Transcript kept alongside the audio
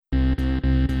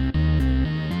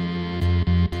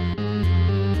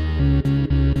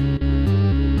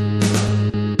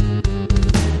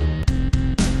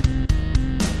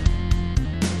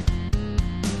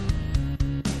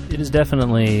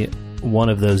definitely one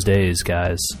of those days,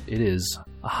 guys. It is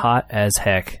hot as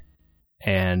heck,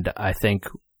 and I think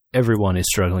everyone is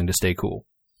struggling to stay cool.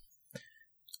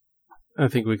 I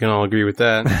think we can all agree with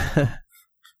that.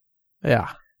 Yeah,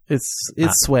 it's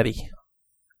sweaty.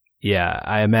 Yeah,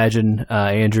 I imagine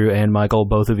Andrew and Michael,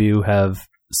 both of you have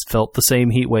felt the same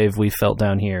heat wave we felt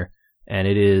down here, and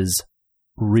it is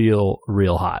real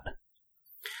hot.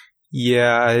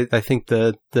 Yeah, I think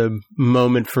the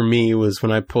moment for me was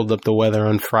when I pulled up the weather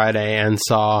on Friday and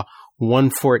saw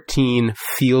 114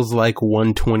 feels like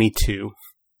 122.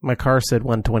 My car said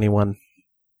 121.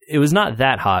 It was not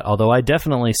that hot, although I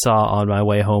definitely saw on my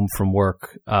way home from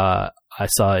work, I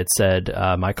saw it said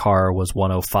my car was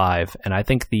 105, and I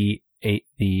think the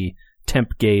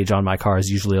temp gauge on my car is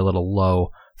usually a little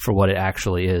low for what it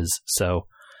actually is. So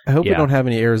I hope we don't have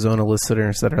any Arizona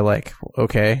listeners that are like,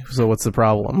 okay, so what's the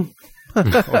problem? Or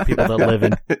people that live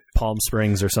in Palm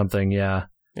Springs or something, yeah.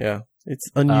 Yeah, it's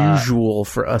unusual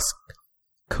for us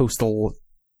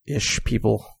coastal-ish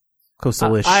people.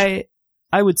 Coastal-ish.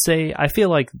 I would say, I feel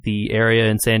like the area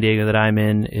in San Diego that I'm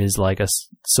in is like a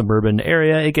suburban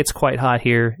area. It gets quite hot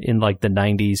here in like the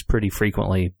 90s pretty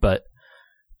frequently, but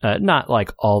not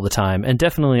like all the time, and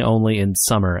definitely only in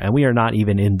summer. And we are not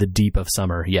even in the deep of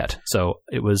summer yet. So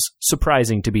it was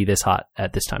surprising to be this hot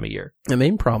at this time of year. The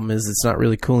main problem is it's not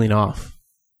really cooling off.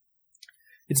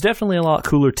 It's definitely a lot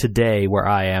cooler today where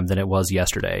I am than it was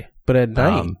yesterday. But at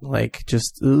night, like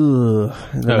just the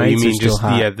you mean just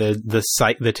hot.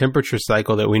 The temperature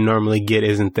cycle that we normally get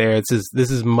isn't there.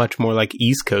 This is much more like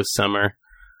East Coast summer.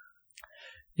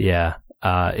 Yeah,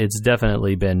 it's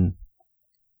definitely been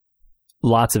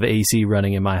lots of AC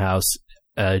running in my house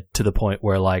to the point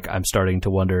where like I'm starting to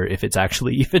wonder if it's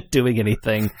actually even doing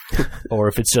anything or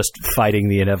if it's just fighting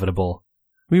the inevitable.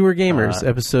 We Were Gamers,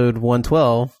 episode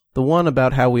 112, the one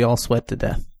about how we all sweat to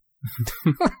death.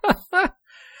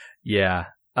 Yeah.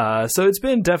 So it's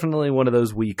been definitely one of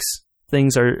those weeks.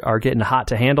 Things are getting hot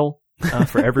to handle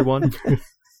for everyone.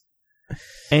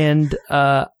 And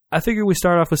I figure we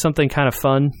start off with something kind of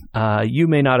fun. You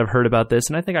may not have heard about this,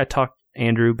 and I think I talked,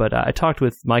 Andrew, but I talked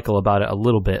with Michael about it a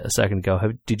little bit a second ago.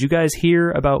 Did you guys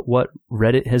hear about what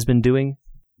Reddit has been doing?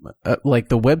 Like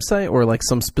the website or like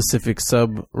some specific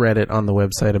subreddit on the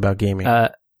website about gaming?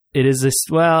 It is this,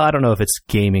 well, I don't know if it's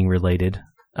gaming related.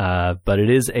 But it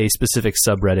is a specific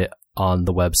subreddit on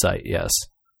the website, yes.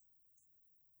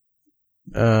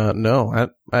 No,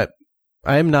 I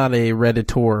am not a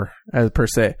Redditor per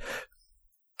se.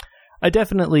 I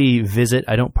definitely visit.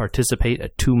 I don't participate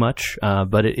too much,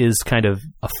 but it is kind of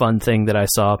a fun thing that I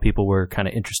saw people were kind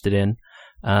of interested in.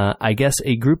 I guess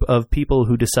a group of people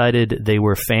who decided they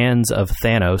were fans of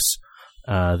Thanos,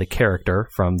 the character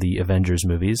from the Avengers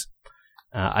movies.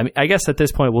 I guess at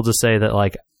this point we'll just say that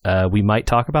like we might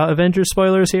talk about Avengers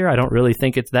spoilers here. I don't really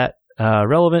think it's that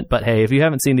relevant, but hey, if you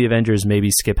haven't seen the Avengers, maybe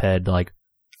skip ahead like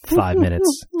 5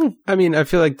 minutes. I mean, I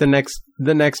feel like the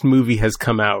next movie has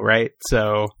come out, right?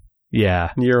 So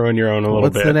yeah, you're on your own a little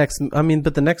bit. What's the next? I mean,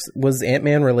 but the next was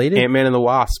Ant-Man related. Ant-Man and the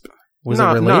Wasp. Was it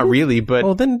related? Not really, but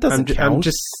well, then it doesn't count. I'm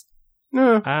just.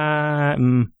 No.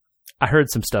 I heard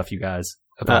some stuff, you guys,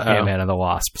 about Ant-Man and the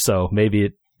Wasp, so maybe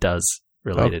it does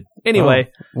related. Anyway,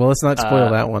 well, let's not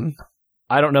spoil that one.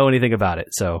 I don't know anything about it,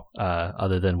 so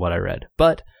other than what I read.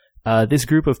 But this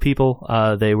group of people,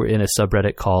 they were in a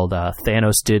subreddit called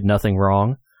Thanos Did Nothing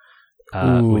Wrong,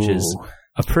 which is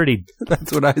a pretty...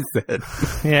 That's what I said.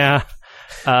 Yeah.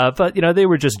 But, you know, they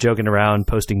were just joking around,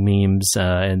 posting memes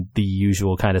and the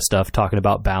usual kind of stuff, talking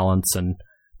about balance and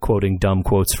quoting dumb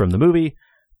quotes from the movie.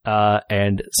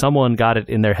 And someone got it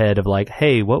in their head of like,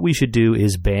 hey, what we should do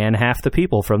is ban half the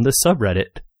people from this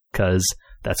subreddit, because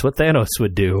that's what Thanos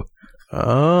would do.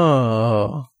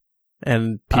 Oh.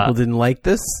 And people didn't like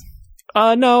this?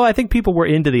 No, I think people were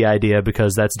into the idea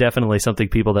because that's definitely something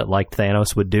people that liked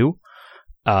Thanos would do.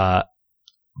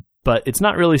 But it's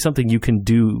not really something you can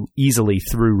do easily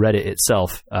through Reddit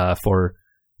itself for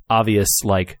obvious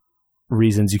like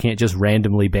reasons. You can't just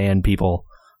randomly ban people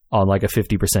on like a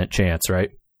 50% chance, right?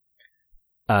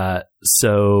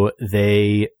 So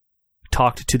they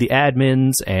talked to the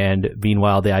admins, and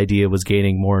meanwhile the idea was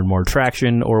gaining more and more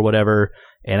traction or whatever,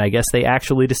 and I guess they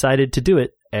actually decided to do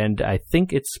it, and I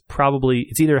think it's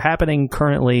either happening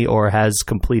currently or has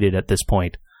completed at this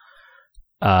point.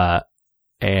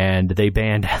 And they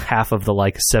banned half of the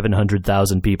like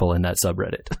 700,000 people in that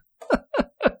subreddit.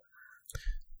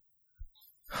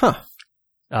 Huh.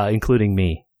 Including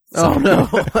me. So. Oh no.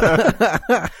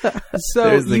 So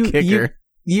there's the kicker.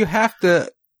 You have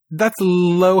to, that's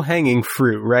low hanging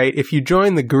fruit, right? If you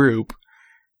join the group,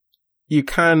 you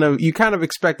kind of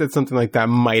expect that something like that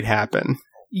might happen.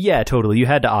 Yeah, totally. You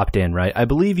had to opt in, right? I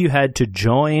believe you had to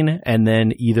join and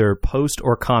then either post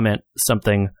or comment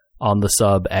something on the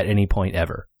sub at any point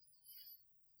ever.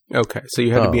 Okay, so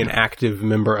you had to be an active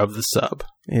member of the sub.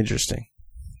 Interesting.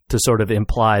 To sort of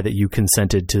imply that you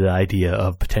consented to the idea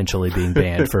of potentially being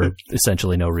banned for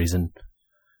essentially no reason.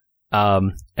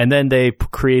 And then they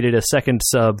created a second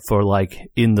sub for like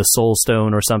In the Soul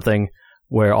Stone or something,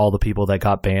 where all the people that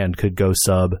got banned could go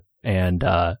sub and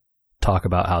talk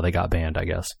about how they got banned, I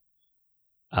guess.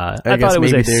 I guess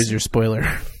maybe there's your spoiler.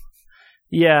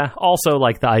 Yeah, also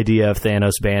like the idea of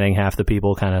Thanos banning half the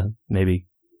people kind of maybe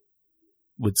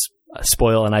would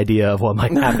spoil an idea of what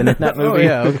might happen in that movie. Oh,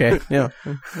 yeah, okay. Yeah.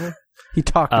 He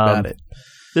talked about it.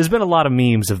 There's been a lot of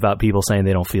memes about people saying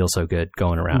they don't feel so good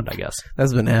going around, I guess.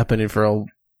 That's been happening for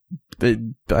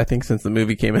I think since the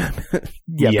movie came out.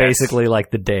 Yeah, yes. Basically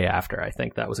like the day after. I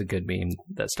think that was a good meme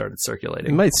that started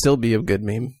circulating. It might still be a good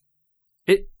meme.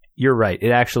 You're right.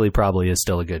 It actually probably is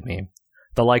still a good meme.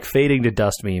 The like fading to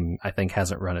dust meme, I think,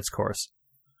 hasn't run its course.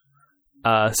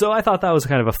 So I thought that was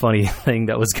kind of a funny thing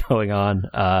that was going on.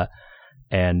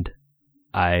 And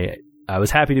I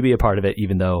was happy to be a part of it,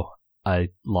 even though I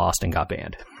lost and got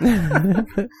banned.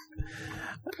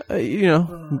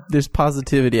 There's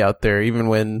positivity out there, even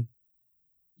when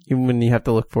you have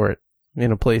to look for it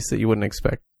in a place that you wouldn't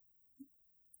expect.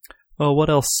 Well, what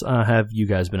else have you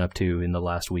guys been up to in the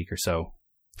last week or so?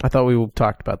 I thought we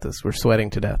talked about this. We're sweating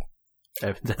to death.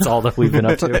 That's all that we've been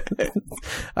up to.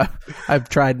 I've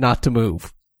tried not to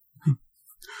move.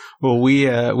 Well,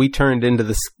 we turned into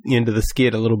the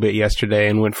skid a little bit yesterday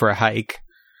and went for a hike.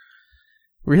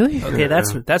 Really? Okay,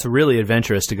 that's really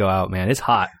adventurous to go out, man. It's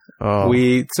hot. Oh.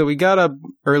 We got up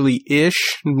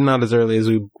early-ish, not as early as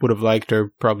we would have liked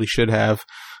or probably should have,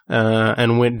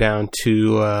 and went down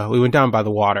by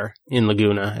the water in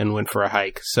Laguna and went for a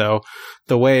hike. So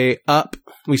the way up,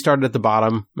 we started at the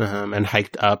bottom and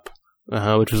hiked up,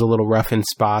 which was a little rough in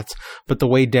spots, but the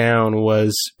way down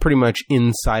was pretty much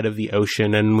inside of the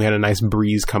ocean, and we had a nice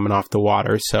breeze coming off the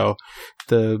water. So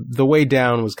the way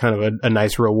down was kind of a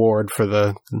nice reward for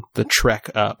the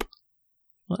trek up.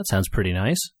 Well, that sounds pretty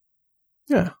nice.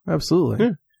 Yeah, absolutely.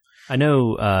 Yeah. I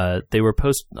know they were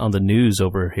posting on the news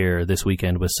over here this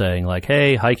weekend was saying like,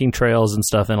 hey, hiking trails and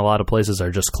stuff in a lot of places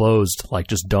are just closed. Like,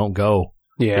 just don't go.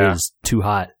 Yeah. It's too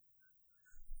hot.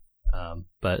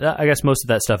 But I guess most of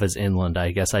that stuff is inland.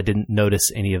 I guess I didn't notice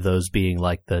any of those being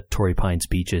like the Torrey Pines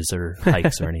beaches or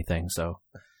hikes or anything. So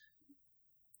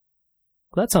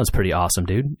well, that sounds pretty awesome,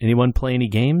 dude. Anyone play any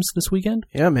games this weekend?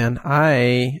 Yeah, man.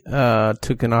 I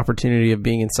took an opportunity of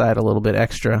being inside a little bit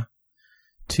extra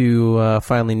to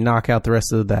finally knock out the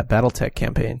rest of that BattleTech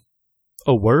campaign.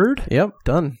 A word? Yep,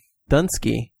 done.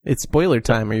 Dunsky. It's spoiler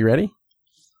time. Are you ready?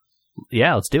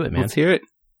 Yeah, let's do it, man. Let's hear it.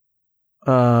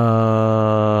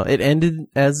 It ended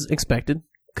as expected,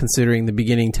 considering the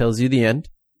beginning tells you the end.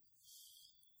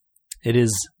 It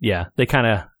is, yeah. They kind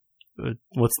of,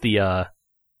 what's the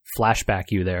flashback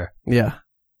you there? Yeah.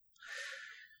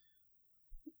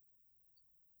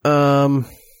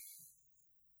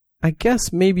 I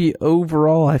guess maybe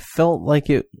overall I felt like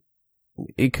it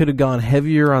could have gone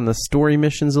heavier on the story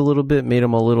missions a little bit, made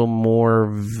them a little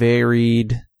more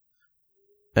varied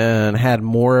and had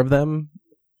more of them.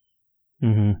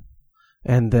 Mm-hmm.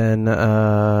 And then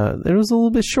it was a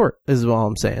little bit short, is all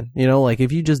I'm saying. You know, like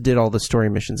if you just did all the story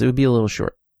missions, it would be a little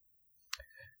short.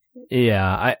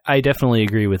 Yeah, I definitely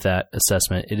agree with that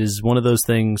assessment. It is one of those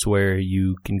things where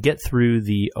you can get through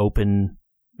the open,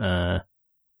 the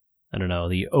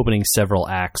opening several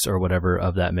acts or whatever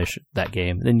of that mission, that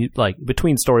game. Then you like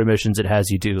between story missions, it has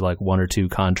you do like one or two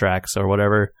contracts or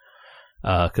whatever,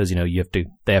 because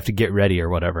they have to get ready or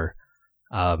whatever.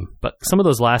 But some of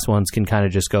those last ones can kind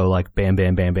of just go like bam,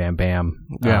 bam, bam, bam, bam.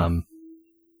 Yeah.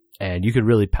 And you could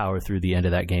really power through the end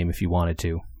of that game if you wanted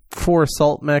to. 4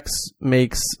 assault mechs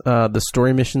makes the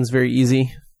story missions very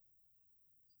easy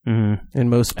in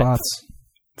most spots.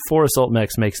 4 assault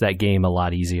mechs makes that game a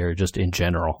lot easier just in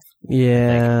general.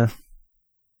 Yeah.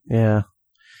 Yeah.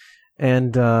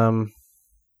 And I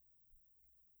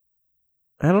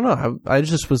don't know. I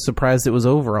just was surprised it was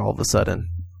over all of a sudden.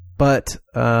 But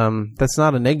that's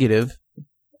not a negative.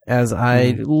 As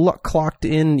I clocked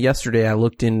in yesterday, I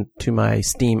looked into my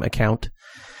Steam account,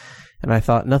 and I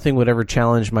thought nothing would ever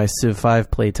challenge my Civ 5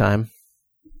 playtime,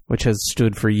 which has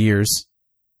stood for years.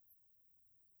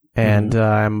 And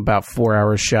I'm about 4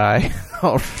 hours shy.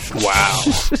 Wow.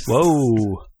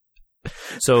 Whoa.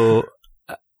 So,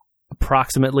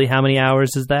 approximately how many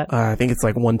hours is that? I think it's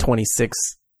like 126.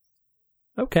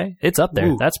 Okay. It's up there.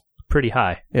 Ooh. That's pretty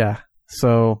high. Yeah.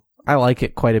 So, I like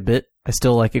it quite a bit. I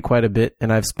still like it quite a bit,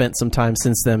 and I've spent some time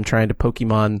since then trying to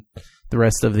Pokemon the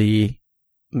rest of the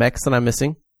mechs that I'm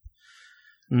missing.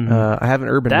 Mhm. I have an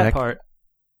urban mech.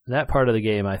 That part of the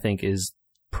game, I think, is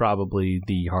probably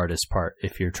the hardest part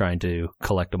if you're trying to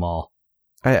collect them all.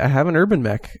 I have an urban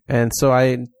mech, and so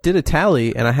I did a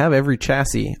tally, and I have every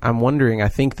chassis. I'm wondering, I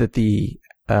think that the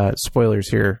spoilers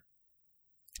here,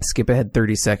 skip ahead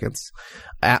 30 seconds,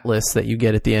 Atlas that you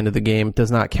get at the end of the game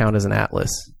does not count as an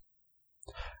Atlas.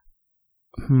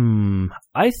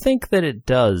 I think that it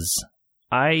does.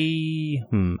 I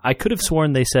could have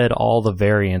sworn they said all the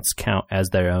variants count as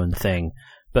their own thing,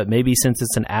 but maybe since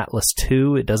it's an Atlas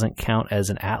 2, it doesn't count as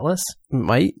an Atlas?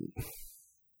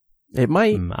 It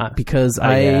might, because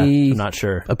I'm not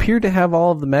sure. Appear to have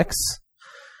all of the mechs.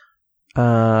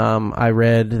 I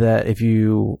read that if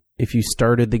you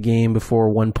started the game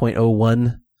before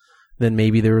 1.01, then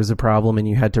maybe there was a problem and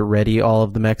you had to ready all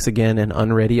of the mechs again and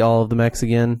unready all of the mechs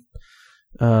again.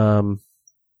 So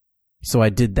I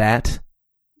did that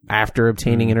after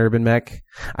obtaining an urban mech.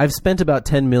 I've spent about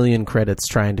 10 million credits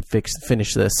trying to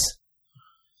finish this.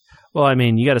 Well, I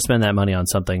mean, you got to spend that money on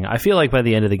something. I feel like by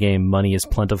the end of the game, money is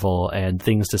plentiful and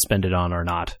things to spend it on are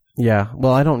not. Yeah,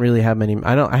 well, I don't really have many.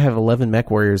 I have 11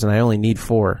 mech warriors and I only need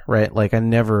 4, right? Like, I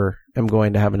never am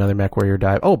going to have another mech warrior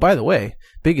die. Oh, by the way,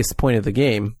 biggest point of the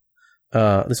game,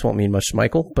 this won't mean much to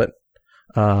Michael, but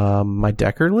my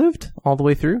Decker lived all the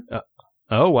way through.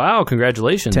 Oh, wow,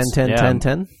 congratulations.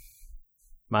 10.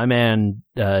 My man,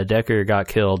 Decker, got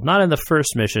killed, not in the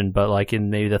first mission, but like in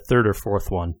maybe the third or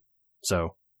fourth one.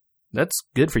 So, that's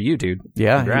good for you, dude.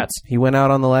 Yeah, congrats. He went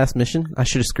out on the last mission. I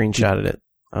should have screenshotted it.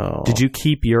 Oh. Did you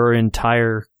keep your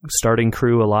entire starting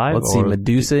crew alive? Let's see.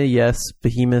 Medusa, yes.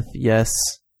 Behemoth, yes.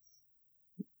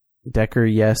 Decker,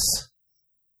 yes.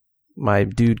 My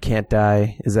dude can't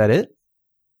die. Is that it?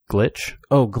 Glitch?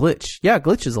 Oh, Glitch. Yeah,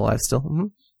 Glitch is alive still.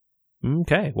 Mm-hmm.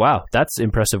 Okay. Wow. That's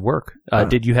impressive work.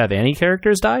 Did you have any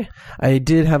characters die? I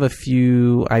did have a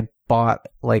few. I bought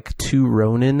like 2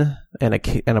 Ronin and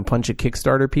a bunch of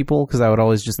Kickstarter people because I would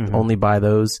always just only buy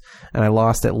those. And I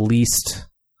lost at least,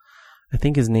 I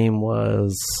think his name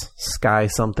was Sky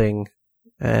something.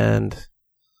 And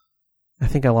I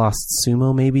think I lost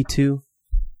Sumo maybe too.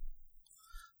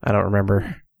 I don't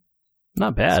remember.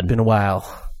 Not bad. It's been a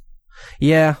while.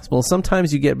 Yeah, well,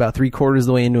 sometimes you get about 3/4 of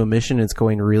the way into a mission, it's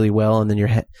going really well, and then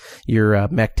your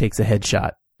mech takes a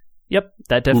headshot. Yep,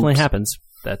 that definitely happens.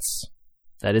 That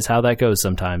is how that goes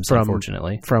sometimes,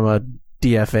 unfortunately. From a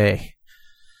DFA.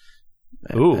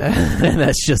 Ooh. And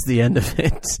that's just the end of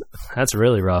it. That's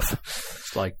really rough.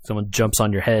 It's like someone jumps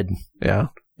on your head.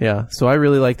 Yeah. So I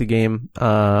really like the game.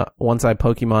 Once I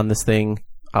Pokemon this thing,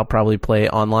 I'll probably play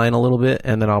online a little bit,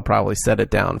 and then I'll probably set it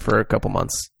down for a couple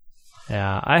months.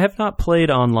 Yeah, I have not played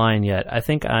online yet. I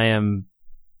think I am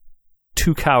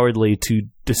too cowardly to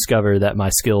discover that my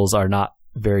skills are not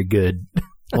very good.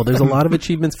 Well, there's a lot of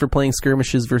achievements for playing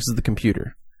skirmishes versus the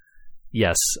computer.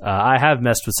 Yes, I have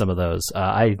messed with some of those.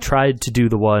 I tried to do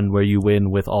the one where you win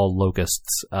with all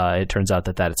locusts. It turns out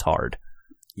that is hard.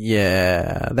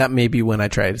 Yeah, that may be when I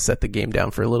try to set the game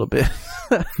down for a little bit.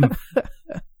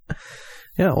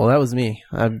 Yeah, well, that was me.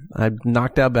 I've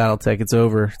knocked out BattleTech. It's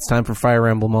over. It's time for Fire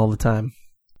Emblem all the time.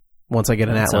 Once I get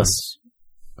an Atlas.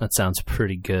 That sounds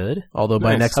pretty good. Although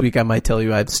by next week I might tell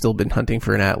you I've still been hunting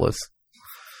for an Atlas.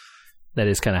 That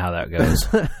is kind of how that goes.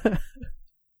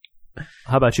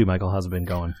 How about you, Michael? How's it been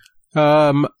going?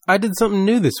 I did something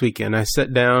new this weekend. I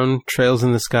set down Trails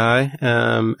in the Sky,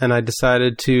 and I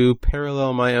decided to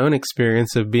parallel my own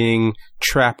experience of being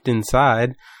trapped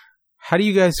inside. How do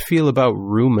you guys feel about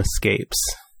room escapes?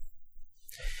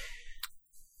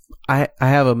 I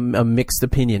have a mixed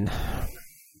opinion.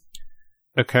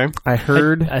 Okay. I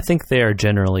heard... I think they are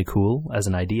generally cool as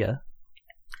an idea.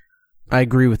 I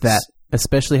agree with that,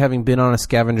 especially having been on a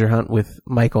scavenger hunt with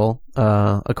Michael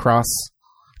across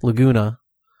Laguna.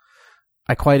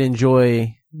 I quite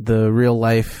enjoy the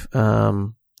real-life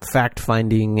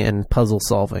fact-finding and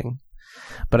puzzle-solving.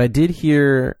 But I did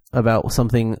hear about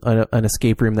something, an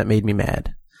escape room that made me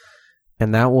mad.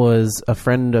 And that was a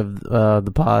friend of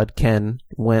the pod, Ken,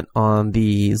 went on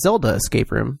the Zelda escape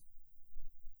room.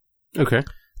 Okay.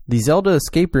 The Zelda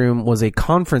escape room was a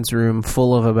conference room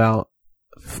full of about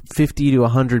 50 to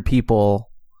 100 people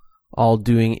all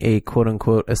doing a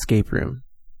quote-unquote escape room.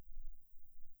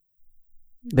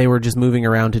 They were just moving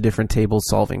around to different tables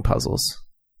solving puzzles.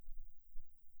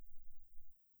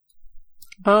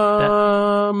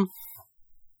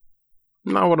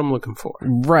 Not what I'm looking for.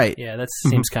 Right. Yeah, that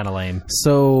seems kind of lame.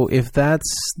 So if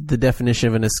that's the definition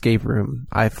of an escape room,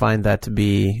 I find that to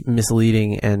be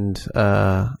misleading and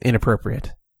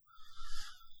inappropriate.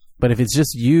 But if it's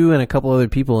just you and a couple other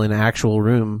people in an actual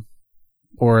room,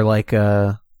 or like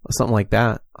a something like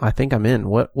that, I think I'm in.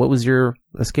 What was your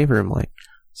escape room like?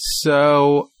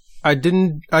 So I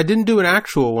didn't do an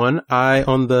actual one. I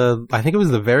think it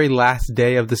was the very last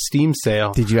day of the Steam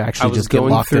sale. Did you actually just get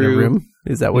locked in a room?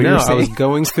 Is that what you're saying? No, I was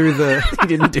going through the... You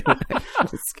didn't do it.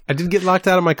 I did get locked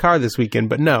out of my car this weekend,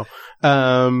 but no.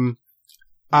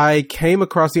 I came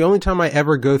across... The only time I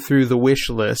ever go through the wish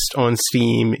list on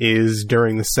Steam is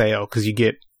during the sale, because you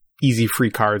get easy free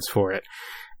cards for it.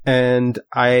 And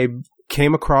I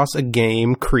came across a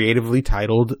game creatively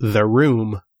titled The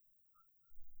Room.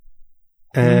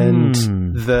 And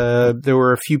there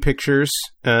were a few pictures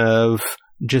of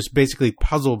just basically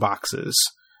puzzle boxes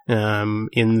in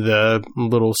the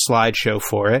little slideshow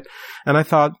for it. And I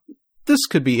thought, this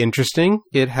could be interesting.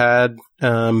 It had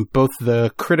both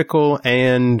the critical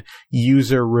and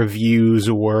user reviews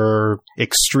were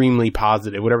extremely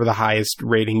positive, whatever the highest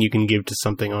rating you can give to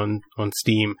something on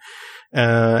Steam.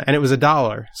 And it was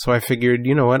 $1. So I figured,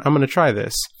 you know what, I'm going to try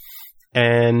this.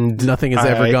 And nothing has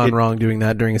ever gone wrong doing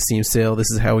that during a Steam sale.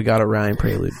 This is how we got it right,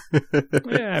 Prelude.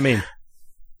 Yeah, I mean,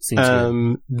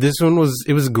 this one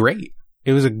was great.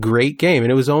 It was a great game,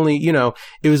 and it was only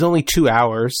 2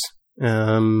 hours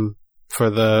for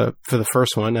the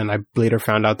first one, and I later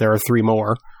found out there are 3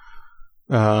 more.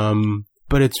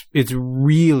 But it's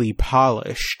really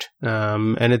polished,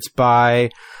 and it's by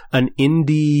an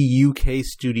indie UK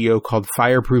studio called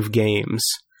Fireproof Games.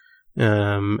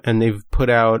 And they've put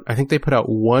out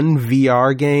 1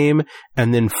 VR game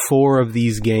and then 4 of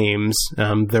these games,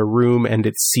 The Room and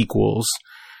its sequels.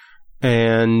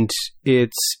 And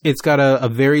it's got a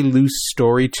very loose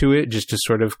story to it, just to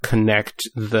sort of connect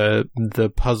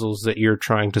the puzzles that you're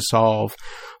trying to solve.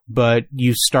 But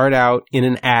you start out in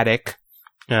an attic,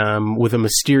 with a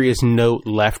mysterious note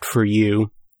left for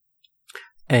you.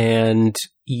 And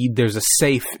there's a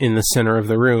safe in the center of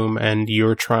the room, and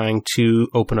you're trying to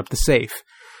open up the safe,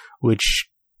 which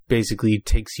basically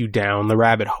takes you down the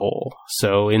rabbit hole.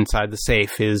 So inside the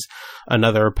safe is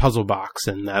another puzzle box,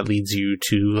 and that leads you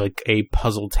to like a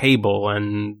puzzle table,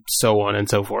 and so on and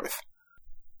so forth.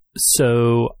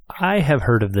 So I have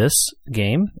heard of this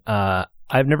game.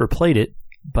 I've never played it,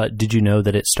 but did you know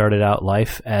that it started out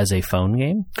life as a phone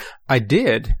game? I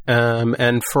did.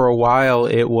 And for a while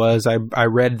it was, I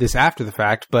read this after the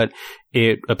fact, but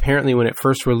it apparently when it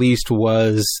first released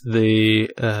was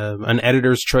an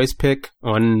editor's choice pick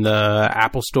on the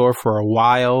Apple Store for a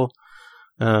while,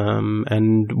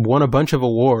 and won a bunch of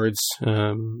awards,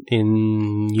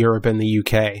 in Europe and the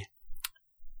UK.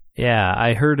 Yeah,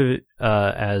 I heard of it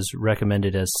as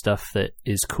recommended as stuff that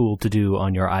is cool to do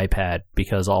on your iPad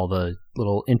because all the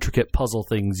little intricate puzzle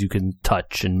things you can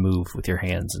touch and move with your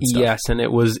hands and stuff. Yes, and it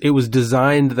was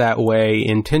designed that way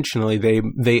intentionally.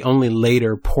 They only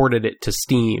later ported it to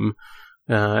Steam,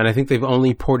 and I think they've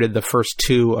only ported the first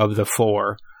 2 of the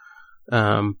 4.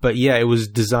 But yeah, it was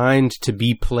designed to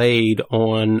be played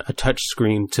on a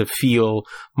touchscreen to feel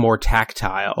more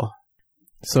tactile.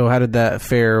 So how did that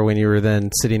fare when you were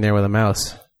then sitting there with a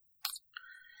mouse?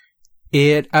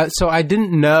 So I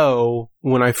didn't know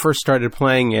when I first started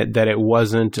playing it that it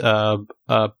wasn't a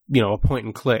point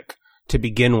and click to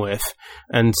begin with,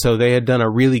 and so they had done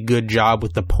a really good job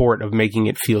with the port of making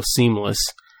it feel seamless.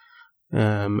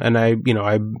 And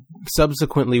I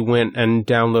subsequently went and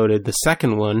downloaded the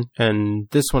second one, and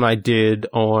this one I did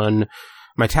on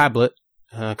my tablet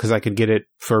because I could get it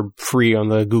for free on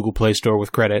the Google Play Store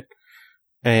with credit.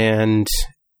 And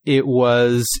it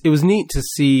was neat to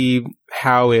see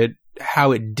how it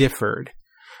differed.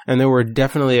 And there were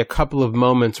definitely a couple of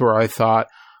moments where I thought,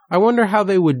 I wonder how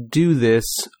they would do this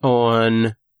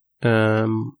on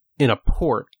in a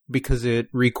port, because it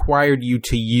required you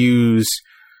to use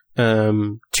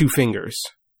 2 fingers.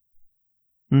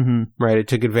 Mm-hmm. Right? It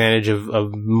took advantage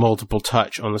of multiple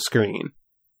touch on the screen.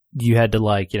 You had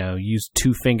to use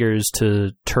 2 fingers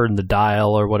to turn the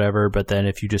dial or whatever, but then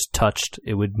if you just touched,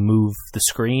 it would move the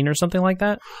screen or something like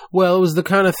that? Well, it was the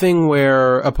kind of thing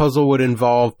where a puzzle would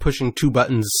involve pushing 2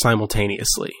 buttons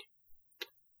simultaneously.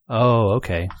 Oh,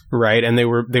 okay. Right, and they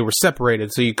were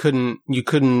separated, so you couldn't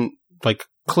like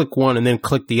click one and then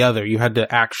click the other. You had to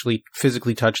actually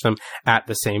physically touch them at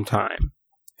the same time.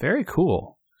 Very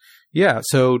cool. Yeah,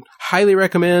 so highly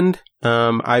recommend.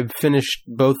 I've finished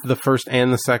both the first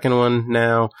and the second one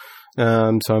now,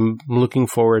 so I'm looking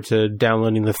forward to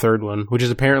downloading the third one, which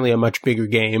is apparently a much bigger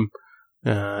game,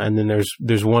 and then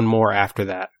there's one more after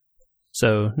that.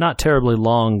 So not terribly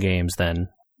long games then.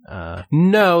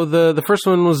 No, the first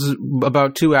one was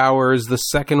about 2 hours. The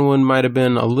second one might have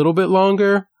been a little bit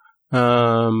longer,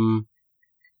 and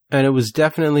it was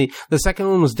the second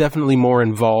one was definitely more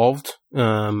involved.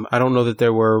 I don't know that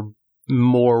there were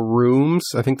more rooms.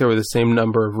 I think there were the same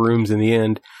number of rooms in the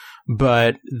end,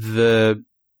 but the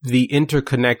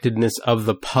interconnectedness of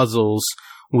the puzzles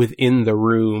within the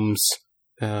rooms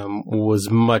was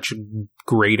much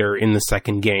greater in the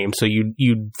second game. So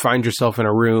you'd find yourself in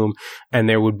a room and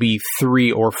there would be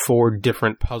 3 or 4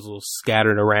 different puzzles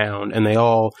scattered around, and they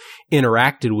all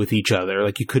interacted with each other.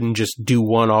 Like, you couldn't just do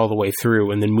one all the way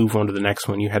through and then move on to the next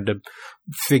one. You had to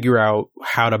figure out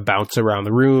how to bounce around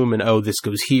the room, and this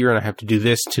goes here and I have to do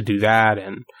this to do that.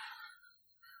 And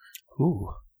ooh,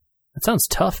 that sounds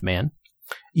tough, man.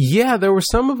 Yeah, there were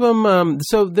some of them.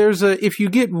 So if you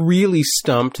get really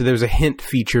stumped, there's a hint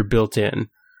feature built in.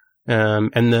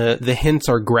 And the hints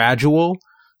are gradual.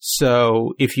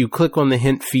 So if you click on the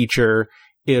hint feature,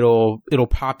 it'll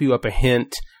pop you up a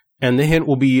hint, and the hint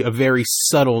will be a very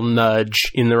subtle nudge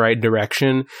in the right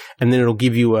direction. And then it'll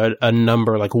give you a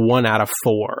number like 1 out of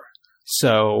 4.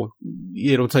 So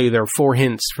it'll tell you there are 4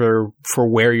 hints for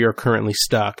where you're currently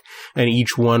stuck, and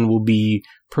each one will be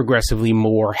progressively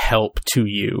more help to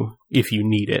you if you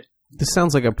need it. This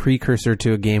sounds like a precursor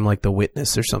to a game like The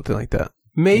Witness or something like that.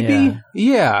 Maybe,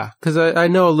 yeah, because I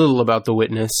know a little about The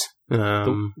Witness.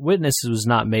 The Witness was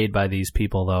not made by these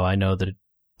people, though. I know the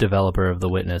developer of The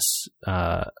Witness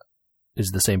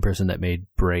is the same person that made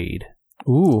Braid.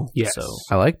 Ooh, yes. So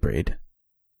I like Braid.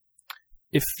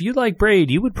 if you like Braid,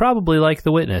 you would probably like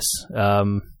The Witness.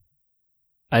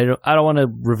 I don't want to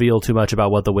reveal too much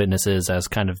about what The Witness is, as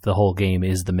kind of the whole game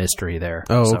is the mystery there.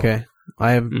 Oh, so, okay.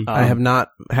 I have not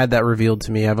had that revealed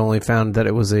to me. I've only found that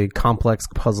it was a complex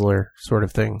puzzler sort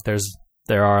of thing.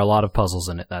 There are a lot of puzzles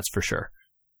in it, that's for sure.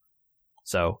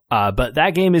 So, but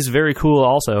that game is very cool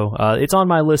also. It's on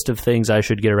my list of things I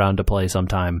should get around to play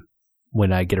sometime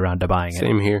when I get around to buying it.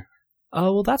 Same here.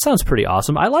 Well, that sounds pretty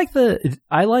awesome. I like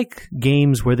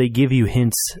games where they give you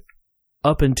hints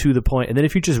up and to the point, and then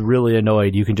if you're just really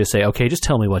annoyed, you can just say, "Okay, just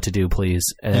tell me what to do, please."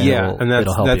 And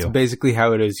it'll help that's you. basically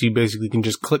how it is. You basically can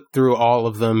just click through all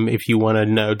of them if you want to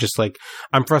know. Just like,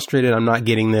 I'm frustrated, I'm not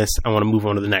getting this, I want to move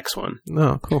on to the next one.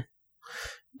 Oh, cool.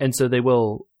 And so they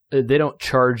don't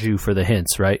charge you for the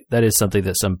hints, right? That is something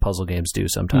that some puzzle games do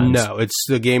sometimes. No,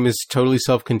 the game is totally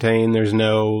self-contained. There's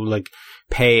no like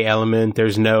pay element.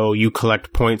 There's no you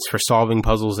collect points for solving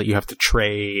puzzles that you have to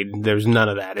trade. There's none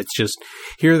of that. It's just,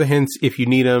 here are the hints. If you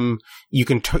need them, you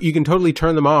can totally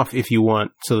turn them off if you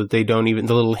want, so that they don't even,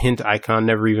 the little hint icon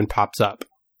never even pops up.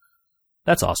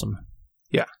 That's awesome.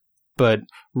 Yeah, but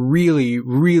really,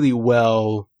 really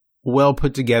well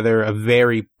put together, a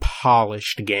very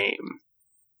polished game.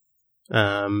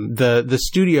 The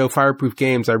studio Fireproof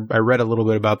Games, I read a little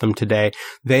bit about them today.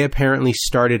 They apparently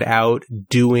started out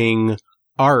doing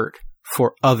art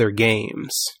for other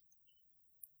games.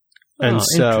 And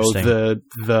so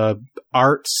the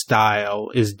art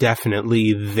style is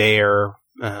definitely their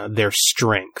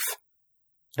strength.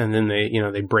 And then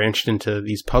they branched into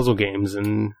these puzzle games,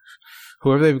 and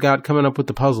whoever they've got coming up with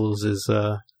the puzzles is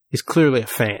clearly a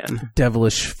fan.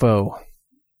 Devilish foe.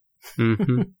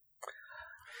 Mm-hmm.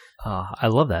 I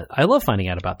love that. I love finding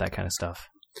out about that kind of stuff.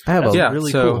 That's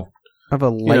really cool. I have a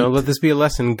light. Let this be a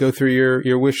lesson. Go through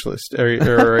your wish list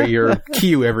or your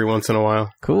queue every once in a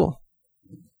while. Cool.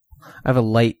 I have a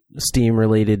light Steam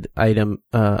related item,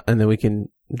 and then we can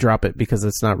drop it because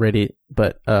it's not ready.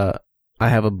 But I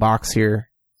have a box here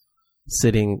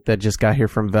sitting that just got here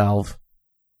from Valve.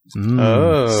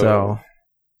 Oh, so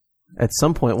at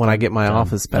some point when I get my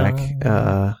office back,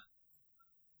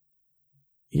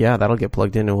 that'll get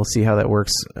plugged in, and we'll see how that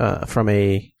works from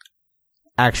a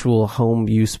actual home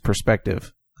use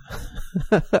perspective.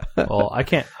 Well, I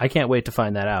can't wait to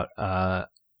find that out.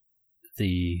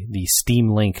 The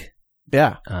Steam link.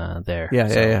 Yeah. There.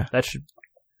 Yeah. That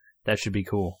should be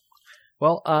cool.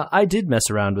 Well, I did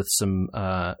mess around with some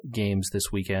games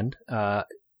this weekend,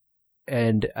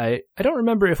 and I don't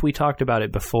remember if we talked about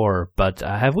it before, but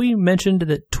have we mentioned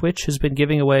that Twitch has been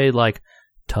giving away like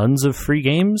tons of free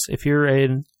games if you're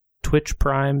a Twitch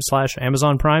Prime /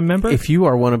 Amazon Prime member? If you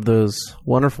are one of those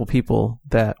wonderful people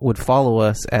that would follow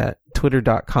us at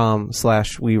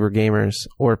twitter.com/weweregamers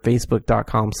or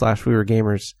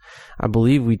facebook.com/weweregamers, I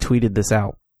believe we tweeted this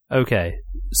out. Okay,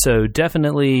 so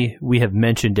definitely we have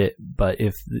mentioned it, but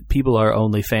if people are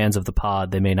only fans of the pod,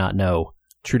 they may not know.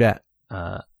 True that.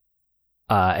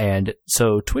 And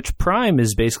so Twitch Prime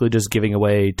is basically just giving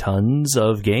away tons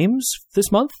of games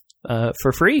this month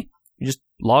for free. You just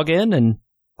log in and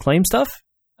claim stuff.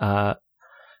 The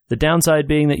downside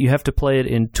being that you have to play it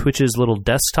in Twitch's little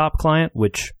desktop client,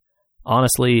 which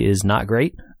honestly is not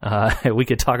great. We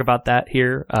could talk about that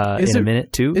here in a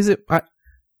minute too. Is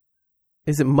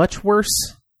it much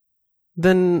worse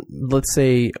than, let's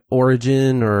say,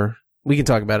 Origin or We can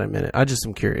talk about it in a minute. I just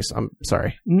am curious. I'm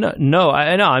sorry. No,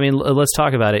 I know. I mean, let's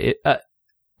talk about it.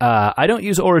 I don't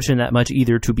use Origin that much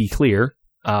either, to be clear.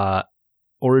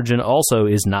 Origin also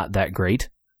is not that great,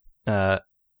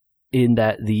 in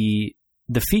that the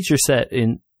feature set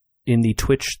in the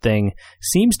Twitch thing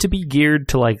seems to be geared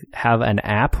to like have an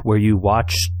app where you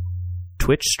watch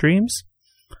Twitch streams,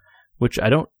 which I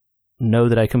don't know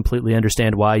that I completely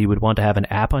understand why you would want to have an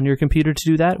app on your computer to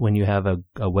do that when you have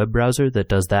a web browser that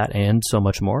does that and so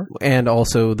much more. And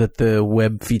also that the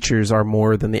web features are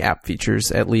more than the app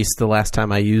features. At least the last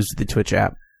time I used the Twitch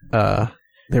app,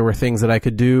 there were things that I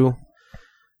could do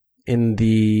in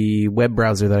the web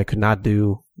browser that I could not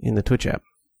do in the Twitch app.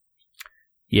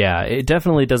 Yeah, it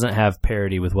definitely doesn't have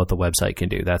parity with what the website can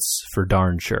do. That's for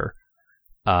darn sure.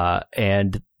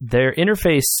 And their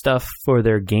interface stuff for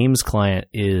their games client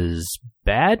is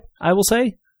bad, I will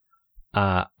say.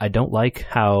 I don't like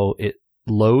how it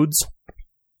loads.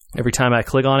 Every time I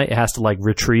click on it, it has to like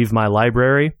retrieve my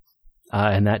library,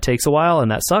 and that takes a while,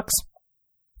 and that sucks.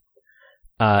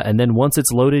 And then once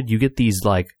it's loaded, you get these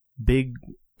like big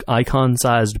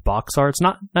icon-sized box arts.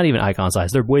 Not even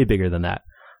icon-sized. They're way bigger than that.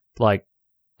 Like,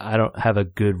 I don't have a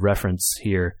good reference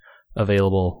here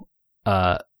available,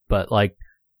 but like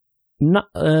not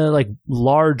like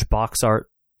large box art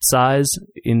size,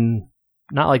 in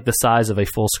not like the size of a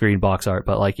full screen box art,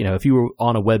 but like, you know, if you were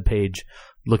on a web page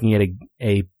looking at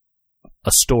a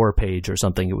store page or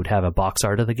something, it would have a box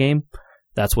art of the game.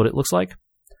 That's what it looks like.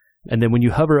 And then when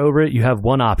you hover over it, you have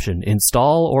one option: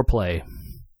 install or play.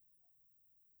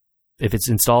 If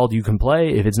it's installed, you can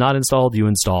play. If it's not installed, you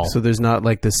install. So there's not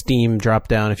like the Steam drop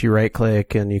down if you right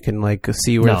click and you can like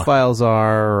see where the files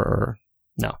are, or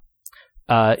no.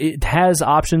 It has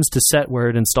options to set where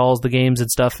it installs the games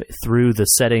and stuff through the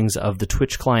settings of the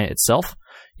Twitch client itself.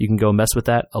 You can go mess with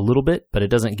that a little bit, but it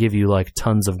doesn't give you like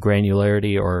tons of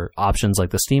granularity or options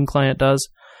like the Steam client does.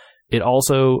 It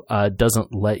also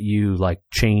doesn't let you like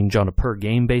change on a per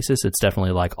game basis. It's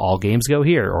definitely like all games go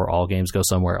here or all games go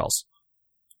somewhere else.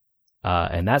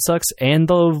 And that sucks. And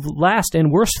the last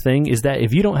and worst thing is that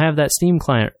if you don't have that Steam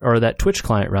client or that Twitch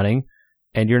client running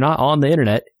and you're not on the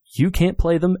internet, you can't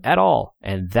play them at all.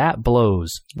 And that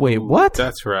blows. Wait, what?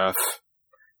 That's rough.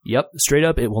 Yep, straight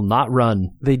up, it will not run.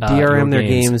 They DRM their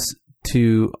games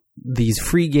to these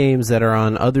free games that are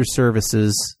on other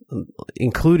services,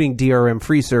 including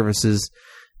DRM-free services.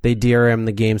 They DRM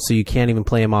the games so you can't even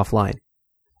play them offline.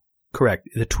 Correct.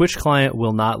 The Twitch client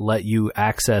will not let you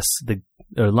access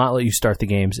or not let you start the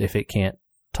games if it can't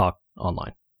talk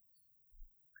online.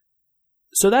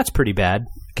 So that's pretty bad.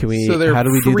 Can we? So how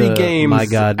do we do free the games my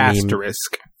God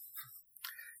asterisk? meme?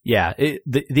 Yeah,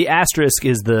 the asterisk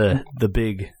is the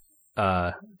big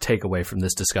takeaway from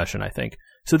this discussion, I think.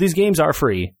 So these games are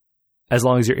free as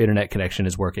long as your internet connection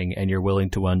is working and you're willing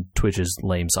to run Twitch's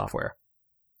lame software.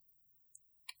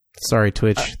 Sorry,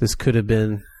 Twitch. This could have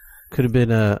been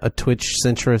a Twitch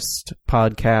centrist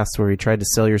podcast where we tried to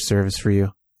sell your service for you.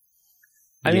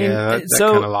 I mean, that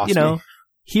so kinda lost me.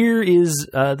 Here is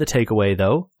the takeaway,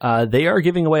 though. They are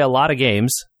giving away a lot of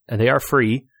games, and they are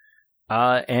free.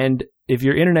 And if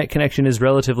your internet connection is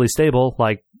relatively stable,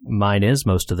 like mine is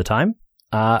most of the time,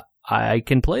 I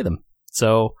can play them.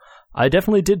 So I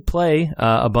definitely did play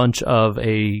a bunch of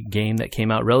a game that came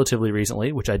out relatively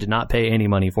recently, which I did not pay any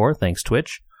money for, thanks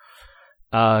Twitch,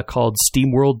 called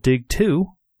SteamWorld Dig 2.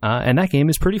 And that game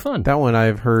is pretty fun. That one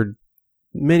I've heard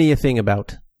many a thing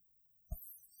about.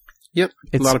 Yep,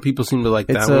 a lot of people seem to like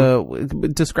that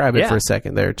one. Describe it for a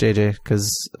second there, JJ,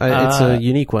 because it's a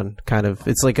unique one, kind of.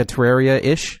 It's like a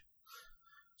Terraria-ish.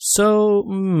 So,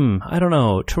 I don't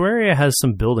know. Terraria has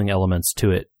some building elements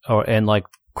to it, and like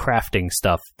crafting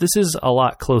stuff. This is a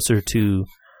lot closer to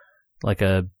like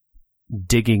a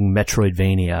digging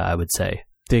Metroidvania, I would say.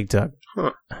 Dig Dug.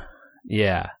 Huh.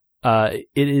 Yeah. It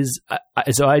is.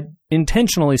 So I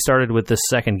intentionally started with this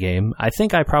second game. I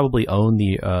think I probably own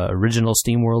the original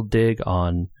SteamWorld Dig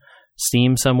on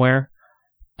Steam somewhere.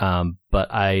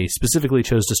 But I specifically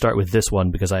chose to start with this one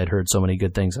because I had heard so many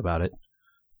good things about it.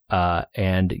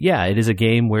 And yeah, it is a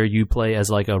game where you play as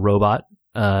like a robot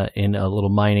in a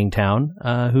little mining town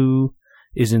who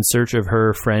is in search of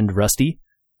her friend Rusty,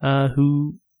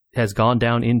 who has gone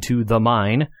down into the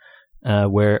mine.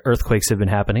 Where earthquakes have been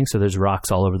happening, so there's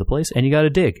rocks all over the place, and you got to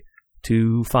dig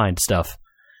to find stuff.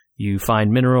 You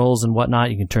find minerals and whatnot.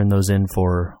 You can turn those in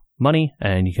for money,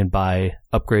 and you can buy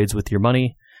upgrades with your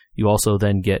money. You also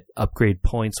then get upgrade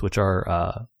points, which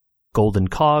are golden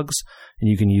cogs,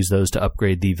 and you can use those to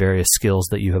upgrade the various skills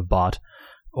that you have bought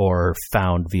or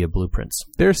found via blueprints.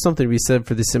 There's something to be said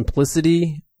for the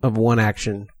simplicity of one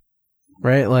action,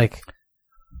 right? Like,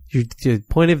 The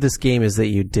point of this game is that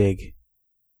you dig.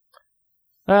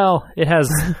 Well,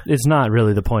 it's not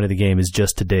really the point of the game is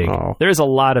just to dig. Oh. There's a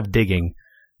lot of digging,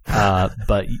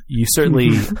 but you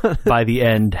certainly, by the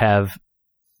end, have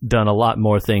done a lot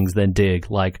more things than dig,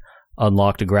 like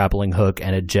unlocked a grappling hook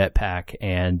and a jetpack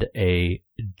and a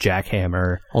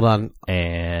jackhammer. Hold on.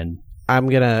 And I'm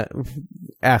going to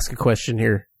ask a question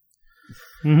here.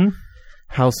 Mm-hmm.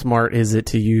 How smart is it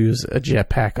to use a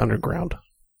jetpack underground?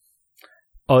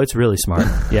 Oh, it's really smart.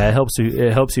 Yeah,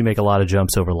 it helps you make a lot of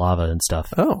jumps over lava and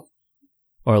stuff. Oh.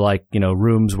 Or like,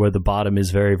 rooms where the bottom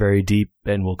is very, very deep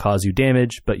and will cause you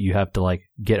damage, but you have to like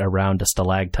get around a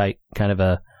stalactite, kind of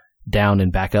a down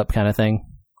and back up kind of thing.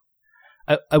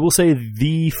 I will say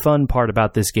the fun part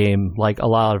about this game, like a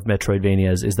lot of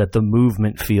Metroidvanias, is that the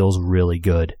movement feels really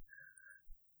good.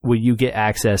 When you get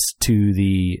access to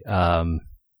the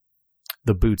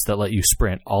boots that let you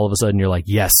sprint, all of a sudden you're like,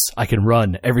 yes, I can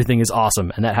run. Everything is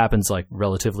awesome. And that happens like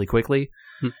relatively quickly.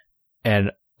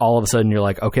 And all of a sudden you're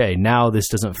like, okay, now this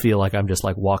doesn't feel like I'm just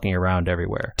like walking around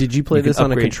everywhere. Did you play this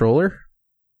on a controller?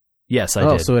 Yes, I did.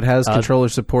 Oh, so it has controller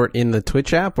support in the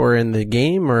Twitch app or in the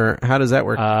game, or how does that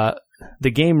work?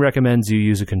 The game recommends you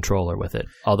use a controller with it.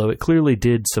 Although it clearly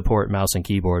did support mouse and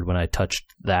keyboard. When I touched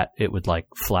that, it would like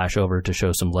flash over to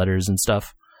show some letters and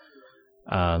stuff.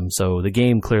 So the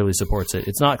game clearly supports it.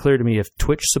 It's not clear to me if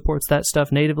Twitch supports that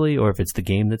stuff natively or if it's the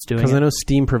game that's doing it. Because I know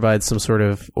Steam provides some sort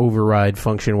of override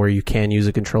function where you can use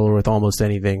a controller with almost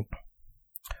anything.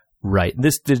 Right.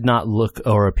 This did not look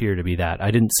or appear to be that. I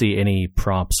didn't see any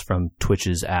prompts from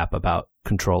Twitch's app about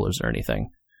controllers or anything.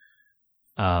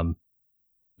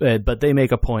 But they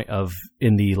make a point of,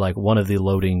 in the like one of the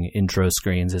loading intro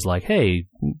screens is like, hey,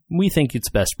 we think it's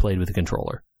best played with a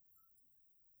controller.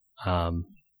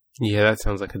 Yeah, that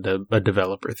sounds like a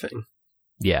developer thing.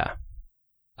 Yeah.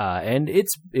 And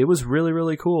it was really,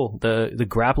 really cool. The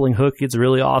grappling hook is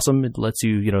really awesome. It lets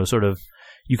you,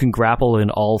 you can grapple in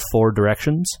all four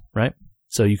directions, right?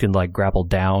 So you can like grapple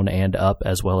down and up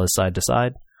as well as side to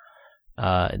side.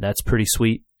 That's pretty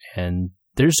sweet. And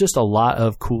there's just a lot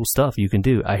of cool stuff you can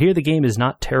do. I hear the game is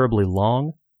not terribly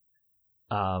long.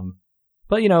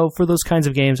 But for those kinds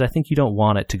of games, I think you don't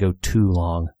want it to go too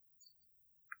long.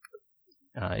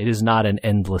 It is not an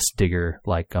endless digger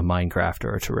like a Minecraft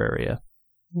or a Terraria.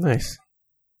 Nice.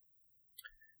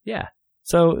 Yeah.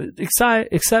 So,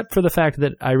 except for the fact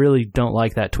that I really don't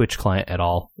like that Twitch client at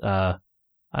all. I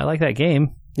like that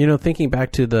game. Thinking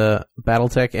back to the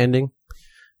BattleTech ending,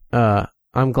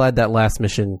 I'm glad that last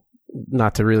mission,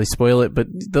 not to really spoil it, but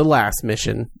the last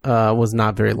mission was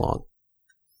not very long.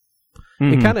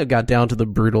 Mm-hmm. It kind of got down to the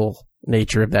brutal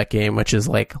nature of that game, which is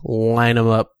like, line them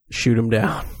up, shoot them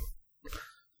down.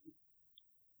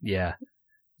 Yeah.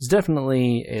 There's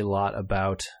definitely a lot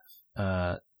about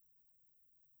that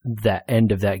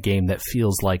end of that game that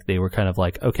feels like they were kind of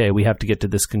like, okay, we have to get to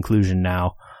this conclusion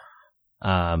now.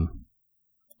 I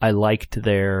liked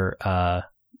their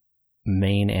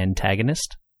main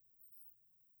antagonist,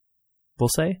 we'll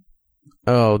say.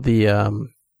 Oh, the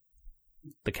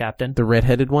captain? The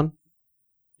redheaded one?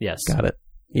 Yes. Got it.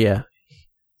 Yeah.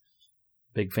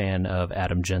 Big fan of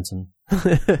Adam Jensen.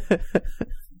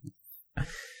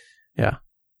 Yeah.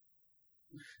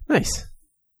 Nice.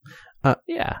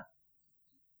 Yeah.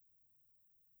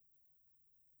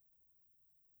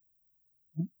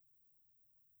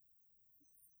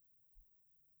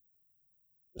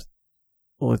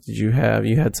 What did you have?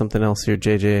 You had something else here,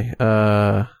 JJ.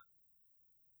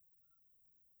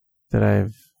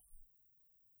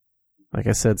 Like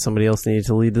I said, somebody else needed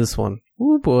to lead this one.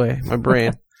 Oh boy, my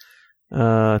brain.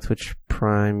 Twitch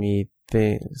Prime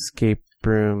thing, escape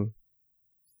room.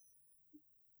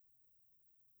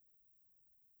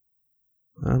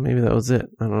 Maybe that was it.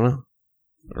 I don't know.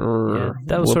 Yeah,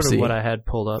 that was sort of what I had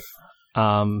pulled up.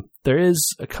 There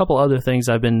is a couple other things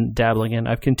I've been dabbling in.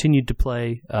 I've continued to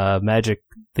play Magic: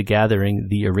 The Gathering,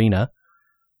 The Arena.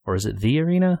 Or is it The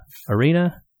Arena?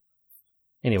 Arena?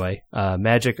 Anyway,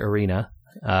 Magic Arena.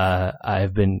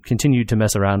 I've been continued to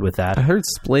mess around with that. I heard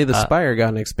Splay the Spire got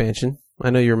an expansion.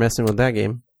 I know you were messing with that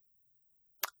game.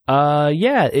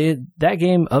 Yeah, that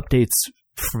game updates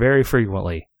very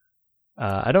frequently.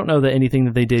 I don't know that anything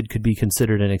that they did could be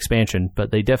considered an expansion,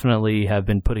 but they definitely have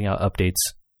been putting out updates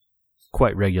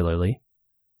quite regularly.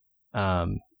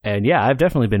 And yeah, I've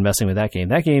definitely been messing with that game.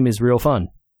 That game is real fun.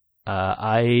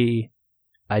 I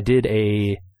did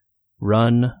a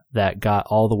run that got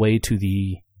all the way to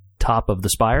the top of the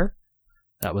spire.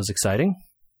 That was exciting.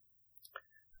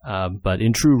 But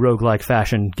in true roguelike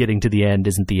fashion, getting to the end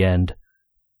isn't the end.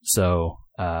 So,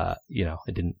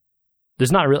 it didn't.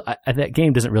 There's not really. That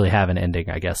game doesn't really have an ending,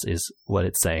 I guess, is what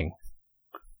it's saying.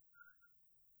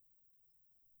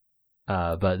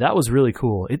 But that was really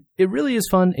cool. It really is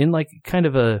fun in like kind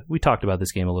of we talked about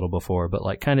this game a little before, but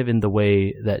like kind of in the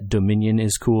way that Dominion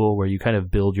is cool, where you kind of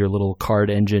build your little card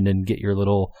engine and get your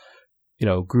little,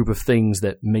 group of things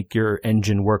that make your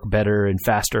engine work better and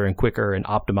faster and quicker and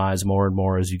optimize more and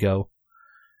more as you go.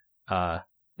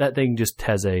 That thing just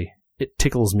it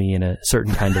tickles me in a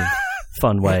certain kind of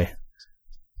fun way.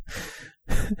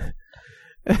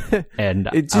 And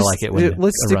I like it when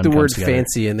let's stick the word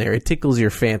fancy in there. It tickles your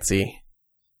fancy.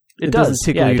 It doesn't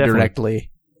tickle you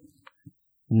directly.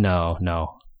 No.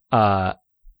 That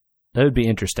would be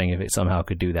interesting if it somehow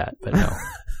could do that, but no.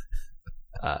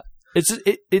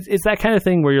 It's that kind of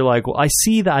thing where you're like, well, I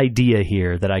see the idea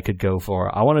here that I could go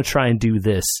for. I want to try and do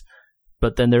this,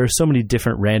 but then there are so many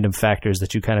different random factors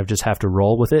that you kind of just have to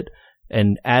roll with it.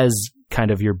 And as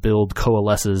kind of your build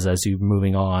coalesces as you're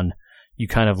moving on, you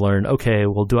kind of learn, okay,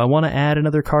 well, do I want to add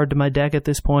another card to my deck at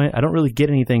this point? I don't really get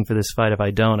anything for this fight if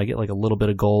I don't. I get like a little bit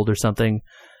of gold or something.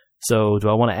 So do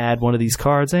I want to add one of these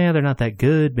cards? They're not that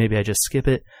good. Maybe I just skip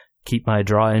it, keep my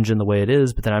draw engine the way it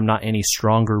is, but then I'm not any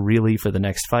stronger really for the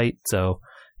next fight. So,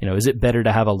 is it better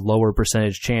to have a lower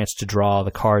percentage chance to draw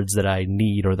the cards that I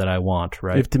need or that I want,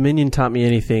 right? If Dominion taught me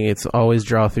anything, it's always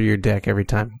draw through your deck every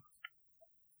time.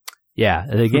 Yeah,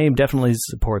 the game definitely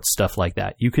supports stuff like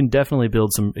that. You can definitely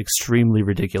build some extremely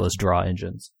ridiculous draw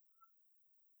engines,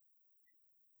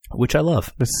 which I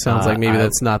love. This sounds like maybe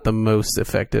that's not the most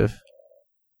effective.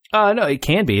 No, it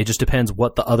can be. It just depends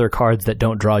what the other cards that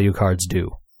don't draw you cards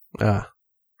do.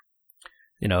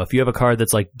 If you have a card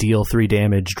that's like deal 3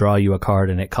 damage, draw you a card,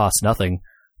 and it costs nothing,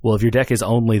 well, if your deck is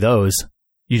only those,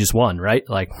 you just won, right?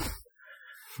 Like,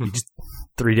 you just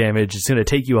 3 damage, it's going to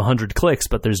take you 100 clicks,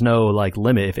 but there's no like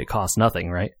limit if it costs nothing,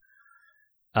 right?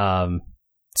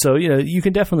 So, you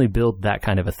can definitely build that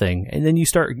kind of a thing. And then you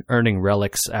start earning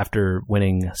relics after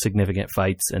winning significant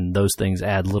fights, and those things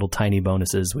add little tiny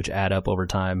bonuses, which add up over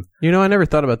time. I never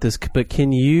thought about this, but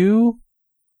can you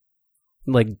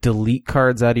like delete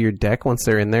cards out of your deck once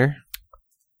they're in there?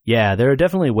 Yeah, there are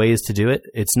definitely ways to do it.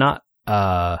 It's not,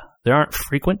 they aren't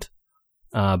frequent,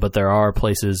 but there are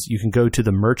places you can go to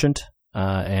the merchant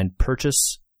and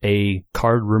purchase a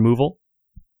card removal,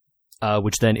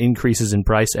 which then increases in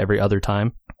price every other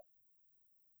time.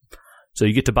 So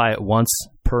you get to buy it once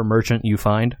per merchant you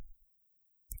find.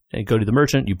 And go to the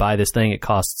merchant, you buy this thing, it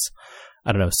costs,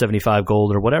 75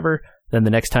 gold or whatever. Then the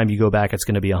next time you go back, it's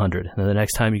going to be 100. And then the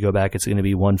next time you go back, it's going to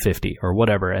be 150 or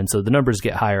whatever. And so the numbers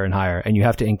get higher and higher, and you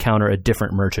have to encounter a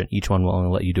different merchant. Each one will only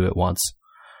let you do it once.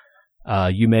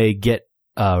 You may get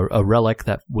a relic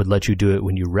that would let you do it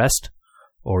when you rest,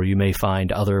 or you may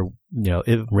find other,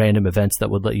 random events that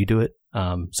would let you do it.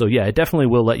 So yeah, it definitely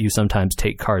will let you sometimes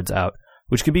take cards out,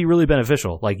 which can be really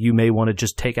beneficial. Like you may want to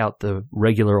just take out the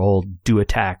regular old do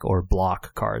attack or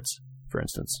block cards, for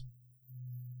instance.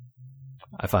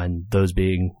 I find those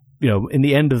being, in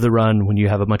the end of the run, when you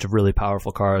have a bunch of really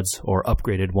powerful cards or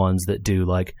upgraded ones that do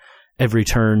like every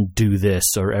turn do this,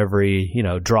 or every,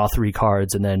 draw 3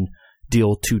 cards and then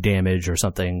deal 2 damage or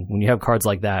something. When you have cards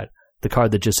like that, the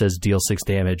card that just says deal 6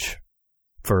 damage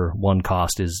for 1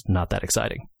 cost is not that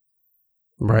exciting.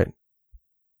 Right.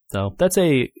 So that's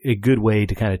a good way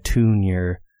to kind of tune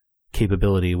your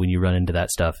capability when you run into that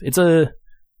stuff.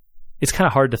 It's kind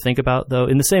of hard to think about, though,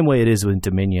 in the same way it is with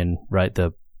Dominion, right?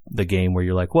 The game where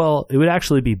you're like, well, it would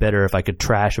actually be better if I could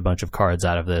trash a bunch of cards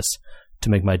out of this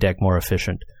to make my deck more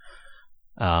efficient.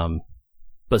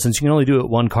 But since you can only do it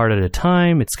 1 card at a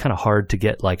time, it's kind of hard to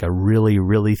get like a really,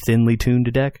 really thinly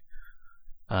tuned deck,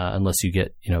 unless you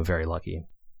get, very lucky.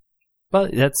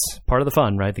 But that's part of the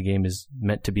fun, right? The game is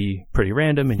meant to be pretty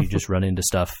random, and you just run into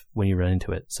stuff when you run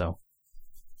into it, so...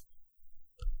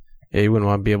 Yeah, you wouldn't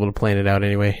want to be able to plan it out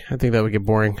anyway. I think that would get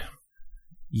boring.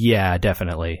 Yeah,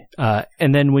 definitely.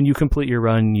 And then when you complete your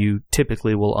run, you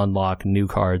typically will unlock new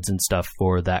cards and stuff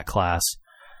for that class,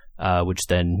 which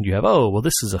then you have,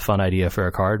 this is a fun idea for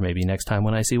a card. Maybe next time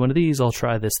when I see one of these, I'll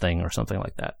try this thing or something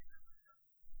like that.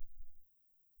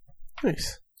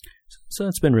 Nice. So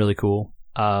it's been really cool.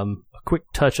 A quick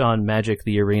touch on Magic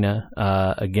the Arena.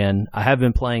 Again, I have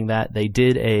been playing that. They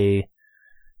did a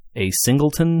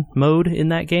singleton mode in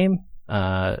that game,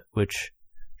 which,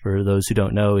 for those who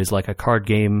don't know, is like a card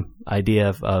game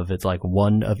idea of it's like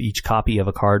 1 of each copy of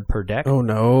a card per deck. Oh,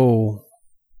 no.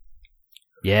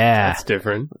 Yeah. That's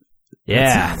different.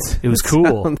 Yeah. It was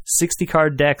cool. 60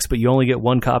 card decks, but you only get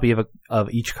 1 copy of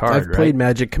each card, I've played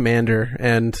Magic Commander,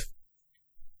 and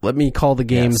let me call the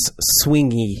games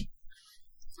swingy.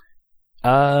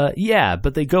 Yeah,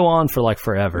 but they go on for like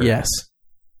forever. Yes.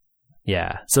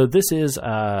 Yeah. So this is,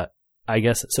 I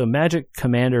guess, so Magic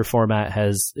Commander format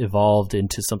has evolved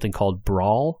into something called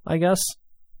Brawl, I guess.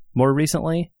 more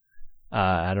recently.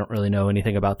 I don't really know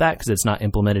anything about that because it's not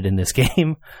implemented in this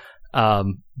game.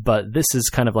 But this is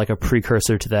kind of like a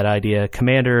precursor to that idea.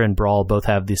 Commander and Brawl both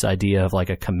have this idea of like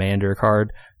a commander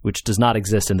card, which does not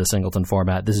exist in the singleton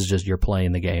format. This is just you're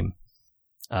playing the game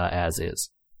as is.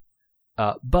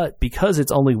 But because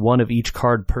it's only one of each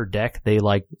card per deck, they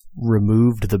like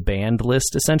removed the banned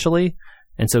list essentially.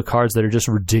 And so cards that are just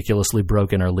ridiculously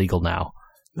broken are legal now.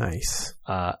 Nice.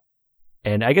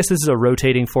 And I guess this is a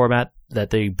rotating format that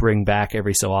they bring back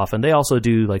every so often. They also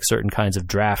do like certain kinds of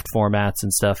draft formats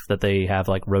and stuff that they have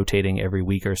like rotating every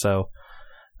week or so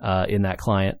in that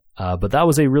client. But that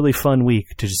was a really fun week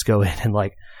to just go in and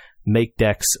like make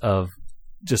decks of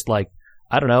just like,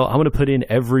 I don't know, I'm going to put in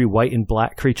every white and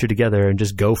black creature together and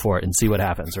just go for it and see what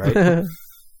happens, right?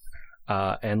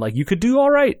 And like you could do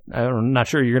all right. I'm not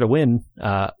sure you're going to win,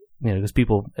 because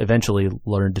people eventually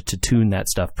learned to tune that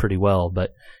stuff pretty well.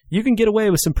 But you can get away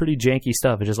with some pretty janky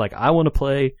stuff. It's just like, I want to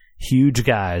play huge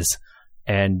guys.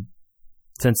 And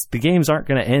since the games aren't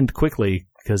going to end quickly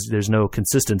because there's no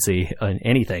consistency in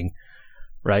anything,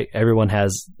 right? Everyone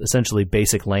has essentially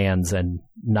basic lands and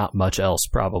not much else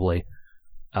probably.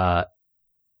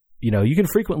 You can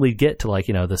frequently get to like,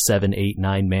 the 7, 8,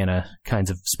 9 mana kinds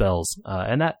of spells.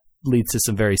 And that leads to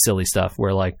some very silly stuff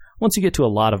where like once you get to a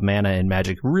lot of mana in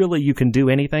Magic, really you can do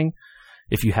anything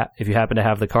if you happen to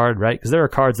have the card, right? Because there are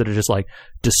cards that are just like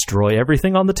destroy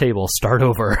everything on the table, start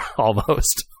over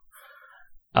almost.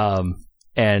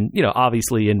 And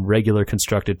obviously in regular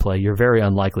constructed play, you're very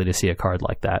unlikely to see a card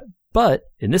like that. But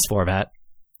in this format,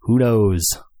 who knows?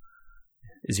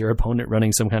 Is your opponent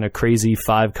running some kind of crazy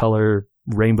 5-color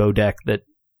rainbow deck that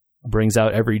brings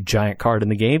out every giant card in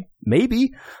the game?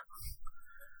 Maybe.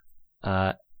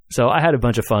 So I had a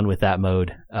bunch of fun with that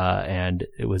mode, and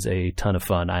it was a ton of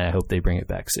fun. I hope they bring it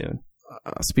back soon.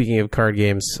 Speaking of card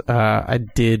games, I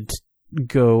did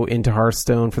go into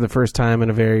Hearthstone for the first time in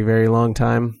a very, very long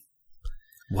time.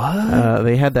 What?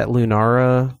 They had that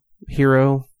Lunara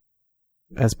hero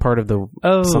as part of the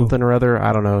something or other.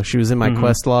 I don't know. She was in my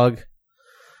quest log.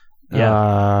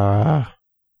 Yeah.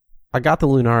 I got the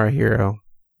Lunara hero.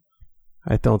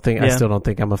 I still don't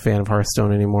think I'm a fan of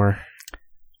Hearthstone anymore.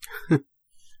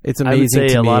 It's amazing. I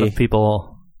would say a lot of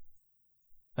people.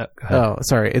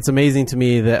 Sorry. It's amazing to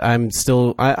me that I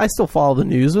still follow the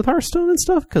news with Hearthstone and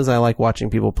stuff because I like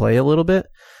watching people play a little bit.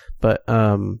 But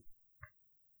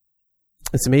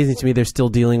it's amazing to me they're still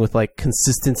dealing with like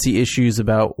consistency issues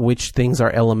about which things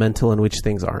are elemental and which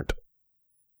things aren't.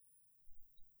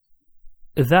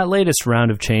 That latest round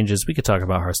of changes, we could talk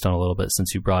about Hearthstone a little bit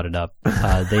since you brought it up.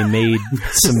 They made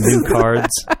some new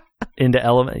cards into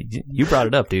element. You brought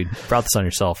it up, dude. You brought this on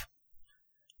yourself.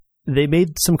 They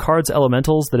made some cards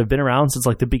elementals that have been around since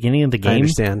like the beginning of the game. I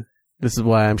understand. This is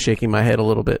why I'm shaking my head a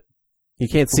little bit. You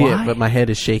can't see it, but my head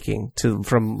is shaking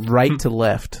from right to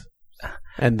left.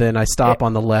 And then I stop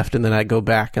on the left, and then I go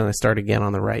back and I start again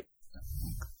on the right.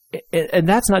 And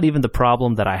that's not even the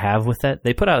problem that I have with that.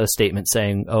 They put out a statement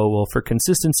saying, for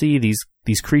consistency,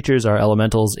 these creatures are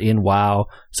elementals in WoW,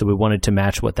 so we wanted to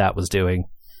match what that was doing.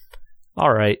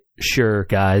 All right, sure,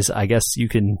 guys. I guess you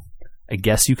can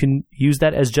use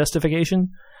that as justification.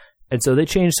 And so they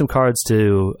changed some cards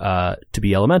to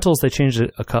be elementals. They changed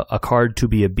a card to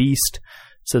be a beast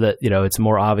so that, it's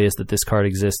more obvious that this card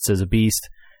exists as a beast.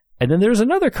 And then there's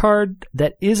another card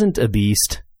that isn't a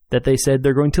beast that they said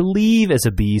they're going to leave as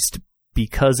a beast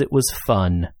because it was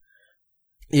fun.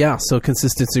 Yeah, so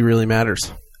consistency really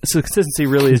matters. So consistency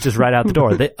really is just right out the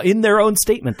door. In their own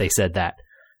statement, they said that.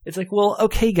 It's like, well,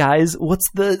 okay, guys,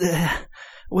 if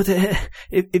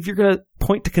you're going to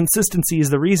point to consistency as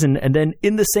the reason, and then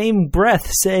in the same breath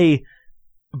say,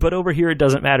 but over here it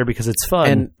doesn't matter because it's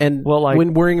fun. And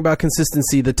when worrying about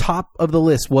consistency, the top of the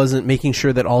list wasn't making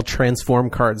sure that all transform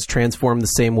cards transform the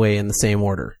same way in the same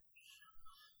order.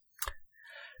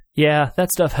 Yeah,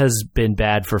 that stuff has been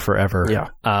bad for forever.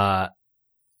 Yeah.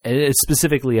 It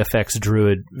specifically affects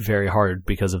Druid very hard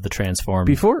because of the transform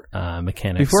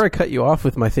mechanics. Before I cut you off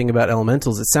with my thing about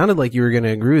elementals, it sounded like you were going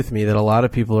to agree with me that a lot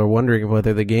of people are wondering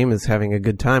whether the game is having a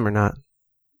good time or not.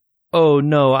 Oh,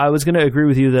 no. I was going to agree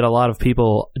with you that a lot of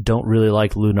people don't really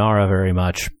like Lunara very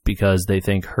much because they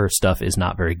think her stuff is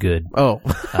not very good. Oh.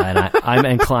 And I'm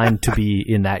inclined to be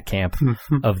in that camp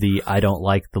of the I don't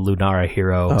like the Lunara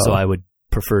hero, so I would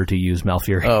prefer to use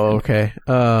Malfurion. Oh, okay.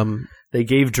 They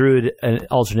gave Druid an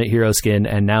alternate hero skin,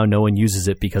 and now no one uses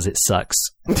it because it sucks.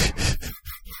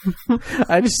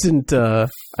 I just didn't. I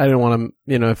didn't want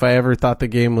to. If I ever thought the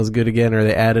game was good again, or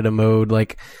they added a mode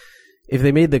like if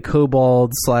they made the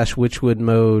Kobold / Witchwood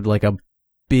mode like a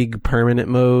big permanent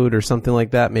mode or something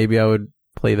like that, maybe I would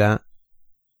play that.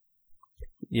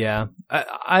 Yeah,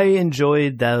 I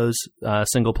enjoyed those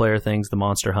single player things, the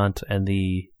Monster Hunt and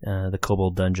the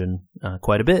Kobold Dungeon,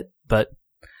 quite a bit. But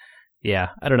yeah,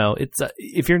 I don't know. It's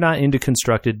if you're not into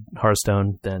constructed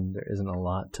Hearthstone, then there isn't a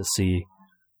lot to see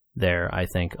there, I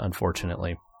think,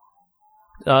 unfortunately.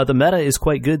 The meta is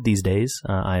quite good these days,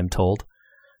 I am told.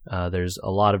 There's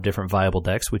a lot of different viable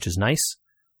decks, which is nice.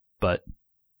 But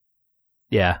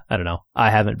yeah, I don't know. I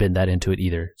haven't been that into it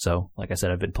either. So, like I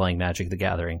said, I've been playing Magic the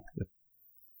Gathering.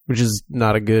 Which is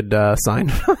not a good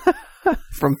sign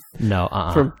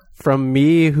from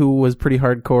me, who was pretty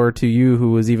hardcore, to you,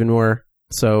 who was even more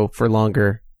so for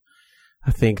longer.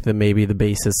 I think that maybe the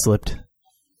base has slipped.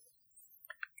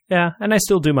 Yeah, and I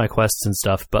still do my quests and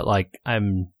stuff, but like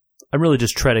I'm really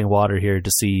just treading water here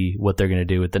to see what they're going to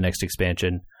do with the next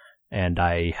expansion, and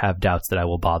I have doubts that I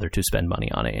will bother to spend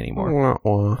money on it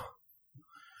anymore.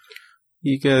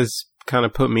 You guys kind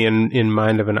of put me in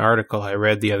mind of an article I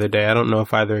read the other day. I don't know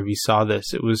if either of you saw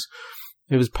this. It was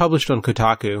published on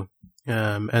Kotaku,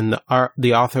 and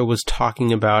the author was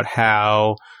talking about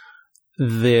how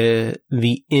the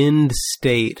end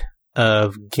state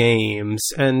of games,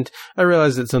 and I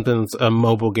realize that something that's a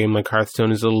mobile game like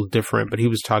Hearthstone is a little different, but he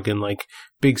was talking like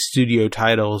big studio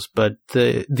titles, but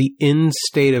the end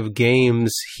state of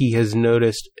games he has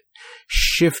noticed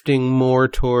shifting more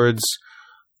towards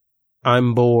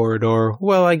I'm bored, or,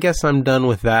 well, I guess I'm done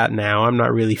with that now. I'm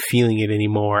not really feeling it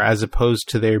anymore, as opposed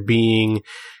to there being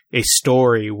a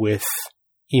story with,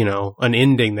 an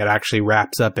ending that actually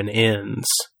wraps up and ends.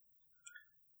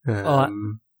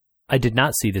 I did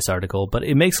not see this article, but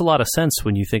it makes a lot of sense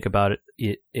when you think about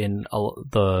it in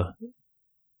the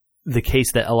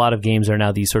case that a lot of games are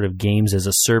now these sort of games as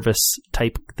a service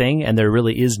type thing, and there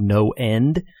really is no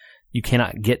end. You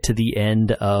cannot get to the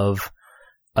end of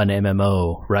an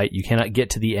MMO, right? You cannot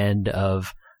get to the end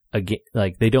of a game.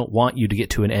 Like, they don't want you to get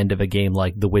to an end of a game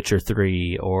like The Witcher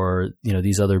 3 or,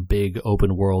 these other big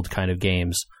open world kind of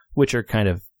games. Witcher kind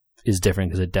of is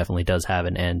different because it definitely does have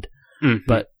an end. Mm-hmm.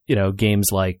 But, games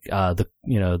like,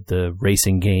 the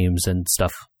racing games and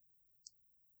stuff.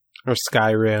 Or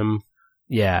Skyrim.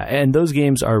 Yeah. And those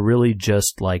games are really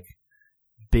just like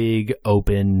big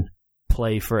open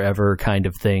play forever kind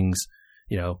of things.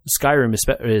 Skyrim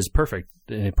is perfect,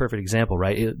 a perfect example,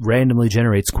 right? It randomly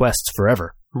generates quests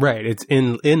forever. Right, it's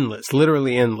endless,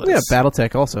 literally endless. Yeah,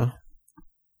 BattleTech also.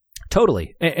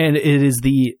 Totally, and it is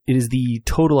the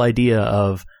total idea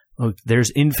of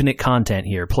there's infinite content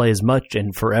here. Play as much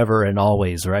and forever and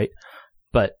always, right?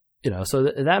 But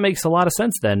so that makes a lot of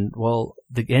sense. Then, well,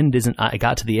 the end isn't. I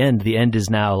got to the end. The end is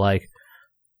now like,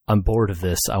 I'm bored of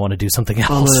this. I want to do something else.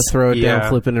 I'm going to throw it down,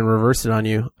 flip it, and reverse it on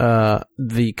you.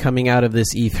 The coming out of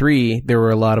this E3, there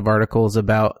were a lot of articles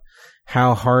about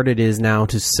how hard it is now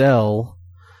to sell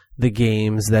the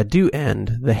games that do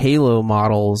end. The Halo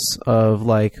models of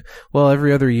like, well,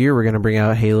 every other year we're going to bring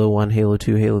out Halo 1, Halo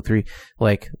 2, Halo 3.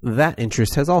 Like, that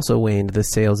interest has also waned. The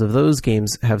sales of those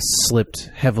games have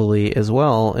slipped heavily as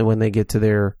well, and when they get to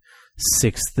their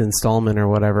 6th installment or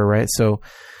whatever, right? So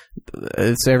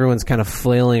everyone's kind of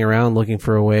flailing around looking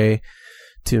for a way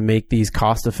to make these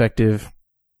cost effective,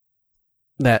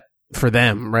 that for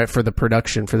them, right, for the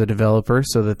production, for the developer,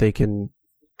 so that they can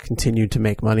continue to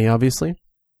make money, obviously.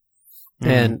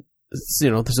 Mm-hmm. And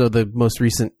so the most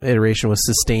recent iteration was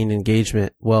sustained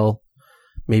engagement. Well,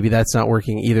 maybe that's not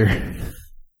working either.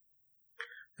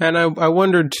 And I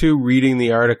wondered too, reading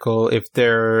the article, if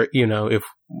if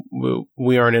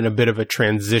we aren't in a bit of a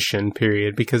transition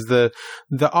period, because the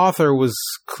author was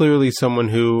clearly someone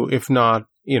who, if not,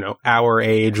 our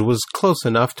age, was close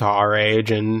enough to our age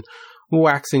and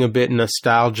waxing a bit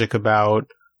nostalgic about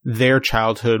their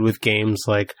childhood with games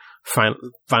like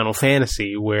Final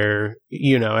Fantasy, where,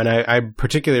 and I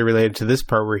particularly related to this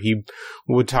part where he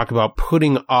would talk about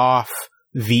putting off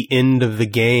the end of the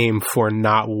game for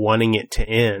not wanting it to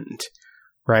end.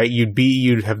 Right?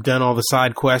 You'd have done all the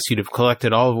side quests, you'd have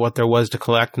collected all of what there was to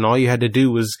collect, and all you had to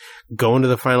do was go into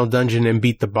the final dungeon and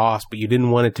beat the boss, but you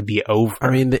didn't want it to be over. I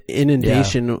mean, the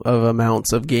inundation of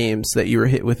amounts of games that you were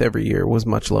hit with every year was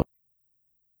much lower.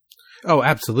 Oh,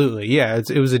 absolutely. Yeah,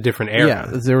 it was a different era.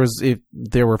 Yeah,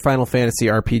 there were Final Fantasy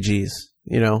RPGs,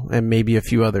 and maybe a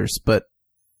few others, but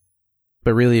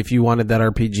really, if you wanted that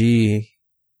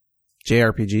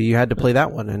JRPG, you had to play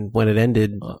that one, and when it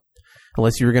ended,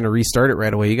 unless you were going to restart it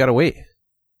right away, you got to wait.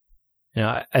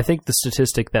 I think the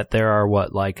statistic that there are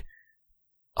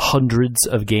hundreds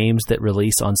of games that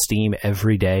release on Steam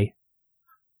every day,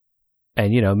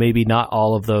 and maybe not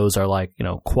all of those are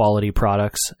quality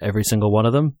products, every single one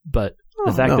of them, but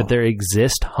The fact that there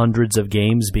exist hundreds of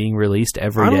games being released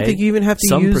every day. I don't think you even have to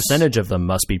some use... percentage of them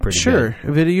must be pretty good. Sure,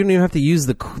 but you don't even have to use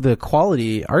the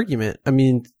quality argument. I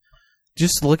mean,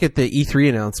 just look at the E3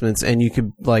 announcements, and you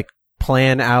could like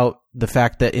plan out the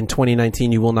fact that in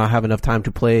 2019 you will not have enough time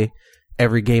to play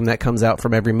every game that comes out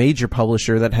from every major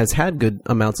publisher that has had good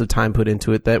amounts of time put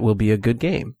into it that will be a good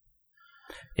game.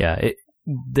 Yeah,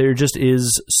 there just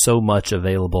is so much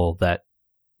available that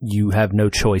you have no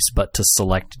choice but to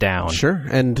select down. Sure,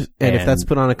 and if that's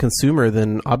put on a consumer,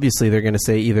 then obviously they're going to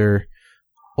say either,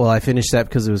 well, I finished that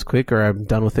because it was quick, or I'm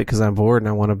done with it because I'm bored and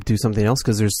I want to do something else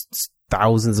because there's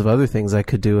thousands of other things I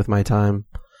could do with my time.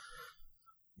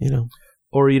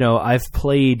 Or, I've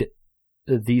played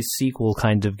these sequel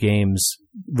kinds of games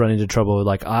run into trouble.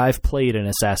 Like, I've played an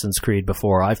Assassin's Creed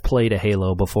before. I've played a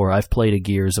Halo before. I've played a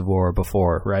Gears of War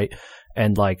before, right?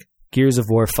 And, like, Gears of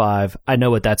War 5, I know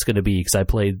what that's going to be because I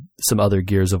played some other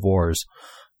Gears of Wars.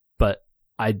 But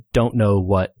I don't know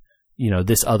what,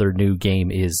 this other new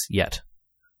game is yet.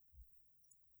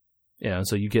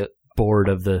 So you get bored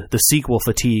of the sequel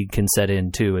fatigue can set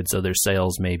in, too, and so their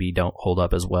sales maybe don't hold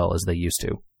up as well as they used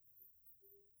to.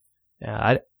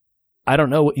 Yeah, I don't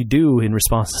know what you do in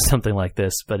response to something like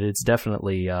this, but it's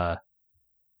definitely,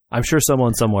 I'm sure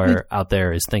someone somewhere out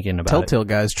there is thinking about Telltale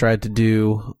guys tried to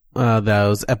do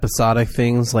those episodic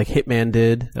things like Hitman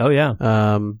did. Oh, yeah.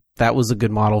 That was a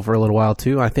good model for a little while,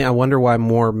 too. I wonder why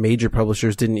more major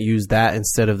publishers didn't use that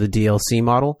instead of the DLC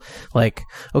model. Like,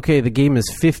 okay, the game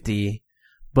is 50,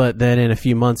 but then in a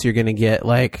few months you're going to get,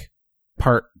 like,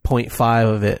 part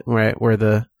 0.5 of it, right,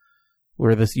 where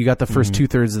you got the first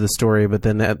 2/3 of the story, but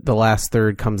then the last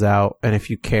third comes out, and if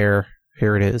you care,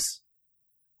 here it is.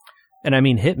 And I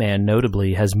mean, Hitman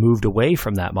notably has moved away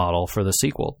from that model for the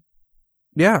sequel.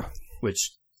 Yeah.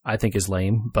 Which I think is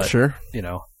lame, but, sure.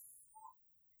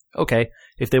 Okay.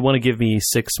 If they want to give me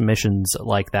 6 missions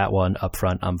like that one up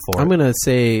front, I'm for it. I'm going to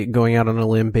say, going out on a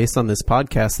limb based on this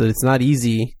podcast, that it's not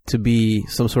easy to be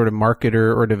some sort of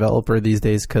marketer or developer these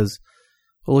days, because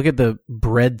look at the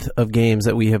breadth of games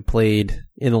that we have played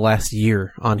in the last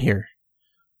year on here.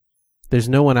 There's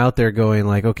no one out there going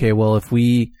like, okay, well, if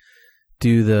we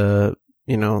do the,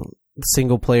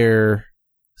 single player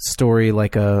story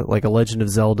like a Legend of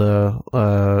Zelda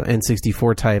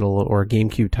N64 title or a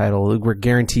GameCube title, we're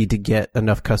guaranteed to get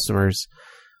enough customers.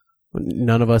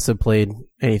 None of us have played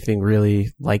anything really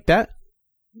like that.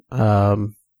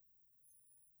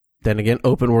 Then again,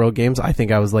 open world games, I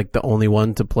think I was like the only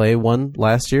one to play one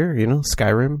last year,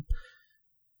 Skyrim.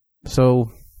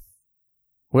 So,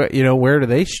 where do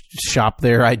they shop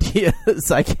their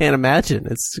ideas? I can't imagine.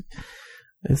 It's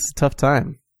a tough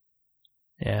time.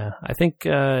 Yeah, I think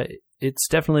it's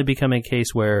definitely becoming a case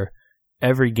where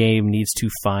every game needs to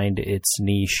find its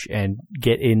niche and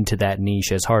get into that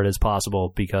niche as hard as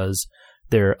possible, because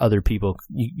there are other people.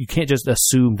 You can't just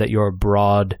assume that your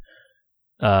broad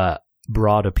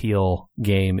appeal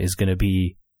game is going to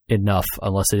be enough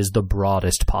unless it is the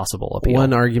broadest possible appeal.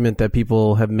 One argument that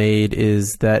people have made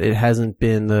is that it hasn't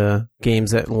been the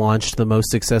games that launched the most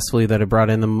successfully that have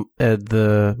brought in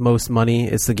the most money.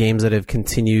 It's the games that have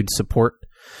continued support.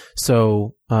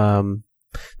 So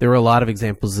there were a lot of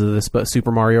examples of this, but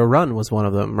Super Mario Run was one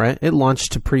of them, right? It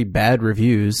launched to pretty bad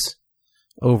reviews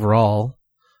overall,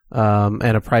 and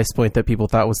a price point that people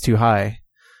thought was too high.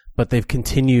 But they've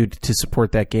continued to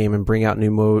support that game and bring out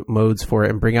new modes for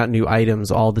it and bring out new items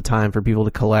all the time for people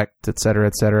to collect, et cetera,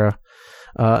 et cetera.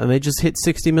 And they just hit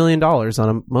 $60 million on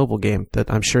a mobile game that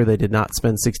I'm sure they did not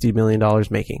spend $60 million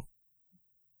making.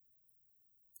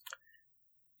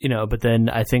 But then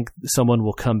I think someone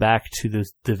will come back to the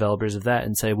developers of that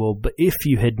and say, well, but if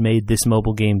you had made this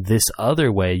mobile game this other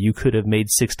way, you could have made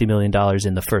 $60 million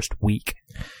in the first week.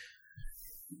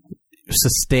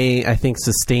 I think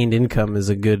sustained income is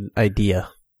a good idea.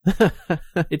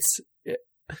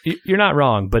 You're not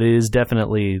wrong, but it is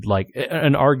definitely like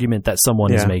an argument that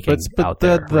someone is making out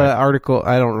there. The article,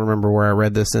 I don't remember where I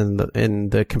read this in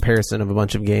the comparison of a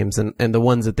bunch of games, and the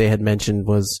ones that they had mentioned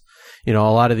was, a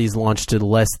lot of these launched to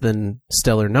less than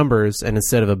stellar numbers, and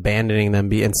instead of abandoning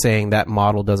them and saying that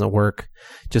model doesn't work,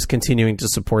 just continuing to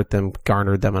support them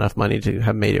garnered them enough money to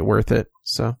have made it worth it.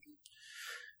 So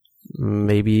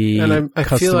maybe I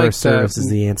customer feel like service is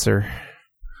the answer.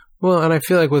 Well, and I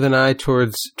feel like with an eye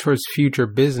towards future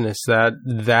business,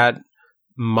 that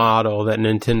model that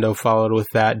Nintendo followed with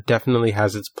that definitely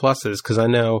has its pluses. Because I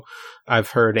know I've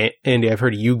heard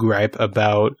you gripe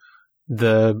about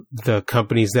the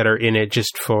companies that are in it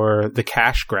just for the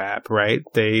cash grab, right?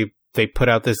 They they put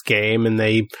out this game and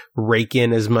they rake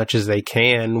in as much as they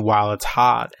can while it's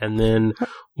hot, and then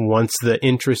once the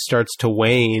interest starts to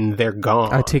wane, they're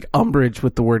gone. I take umbrage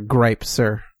with the word gripe,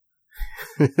 sir.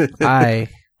 I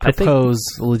propose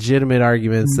legitimate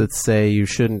arguments that say you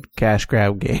shouldn't cash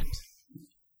grab games.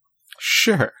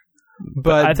 Sure.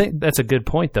 But I think that's a good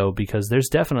point, though, because there's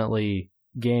definitely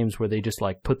games where they just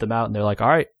like put them out and they're like, all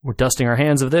right, we're dusting our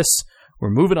hands of this. We're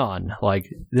moving on. Like,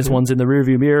 this one's in the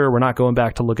rearview mirror. We're not going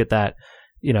back to look at that,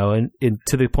 and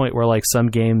to the point where like some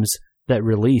games that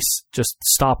release just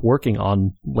stop working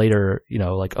on later,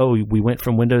 like, oh, we went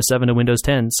from Windows 7 to Windows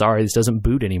 10. Sorry, this doesn't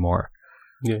boot anymore.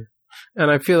 Yeah.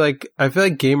 And I feel like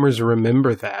gamers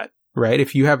remember that, right?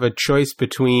 If you have a choice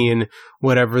between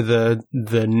whatever the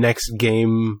next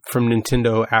game from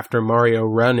Nintendo after Mario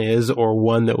Run is, or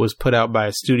one that was put out by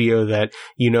a studio that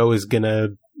is going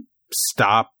to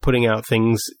stop putting out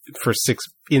things for 6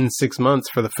 months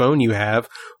for the phone you have,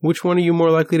 which one are you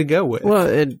more likely to go with?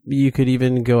 Well, you could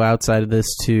even go outside of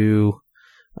this to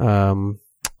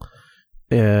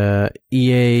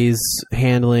EA's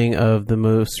handling of the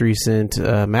most recent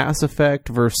Mass Effect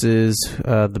versus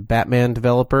the Batman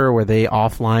developer, where they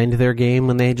offlined their game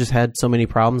when they just had so many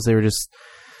problems. They were just,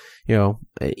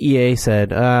 EA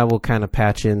said, we'll kind of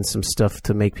patch in some stuff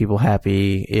to make people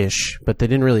happy-ish, but they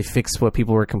didn't really fix what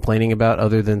people were complaining about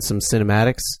other than some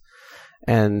cinematics.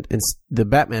 And the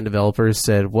Batman developers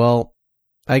said, well,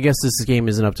 I guess this game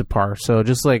isn't up to par, so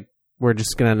just like, we're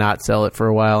just going to not sell it for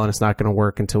a while and it's not going to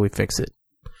work until we fix it.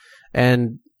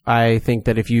 And I think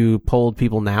that if you polled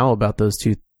people now about those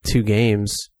two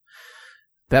games,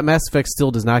 that Mass Effect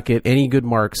still does not get any good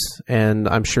marks, and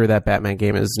I'm sure that Batman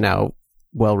game is now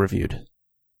well reviewed.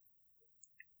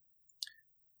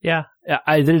 Yeah,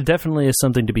 there definitely is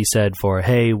something to be said for,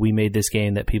 hey, we made this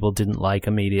game that people didn't like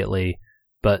immediately,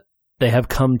 but they have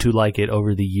come to like it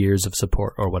over the years of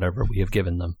support or whatever we have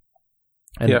given them.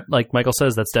 And like Michael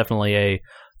says, that's definitely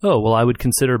I would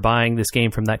consider buying this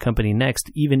game from that company next,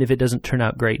 even if it doesn't turn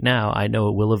out great now. I know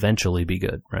it will eventually be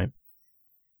good, right?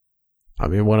 I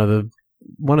mean, one of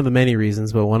the many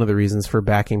reasons, but one of the reasons for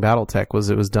backing BattleTech was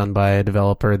it was done by a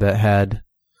developer that had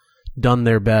done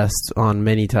their best on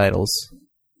many titles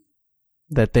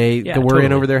that they were totally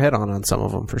in over their head on some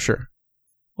of them, for sure.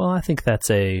 Well, I think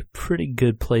that's a pretty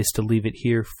good place to leave it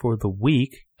here for the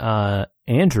week.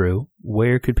 Andrew,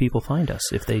 where could people find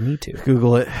us if they need to?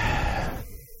 Google it.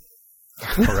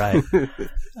 All right.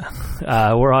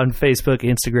 We're on Facebook,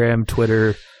 Instagram,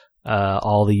 Twitter,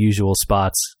 all the usual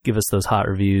spots. Give us those hot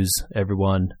reviews,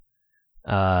 everyone.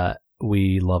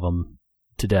 We love them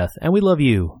to death. And we love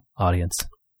you, audience.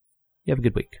 You have a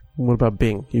good week. What about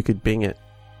Bing? You could Bing it.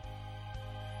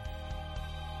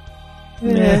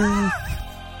 Yeah.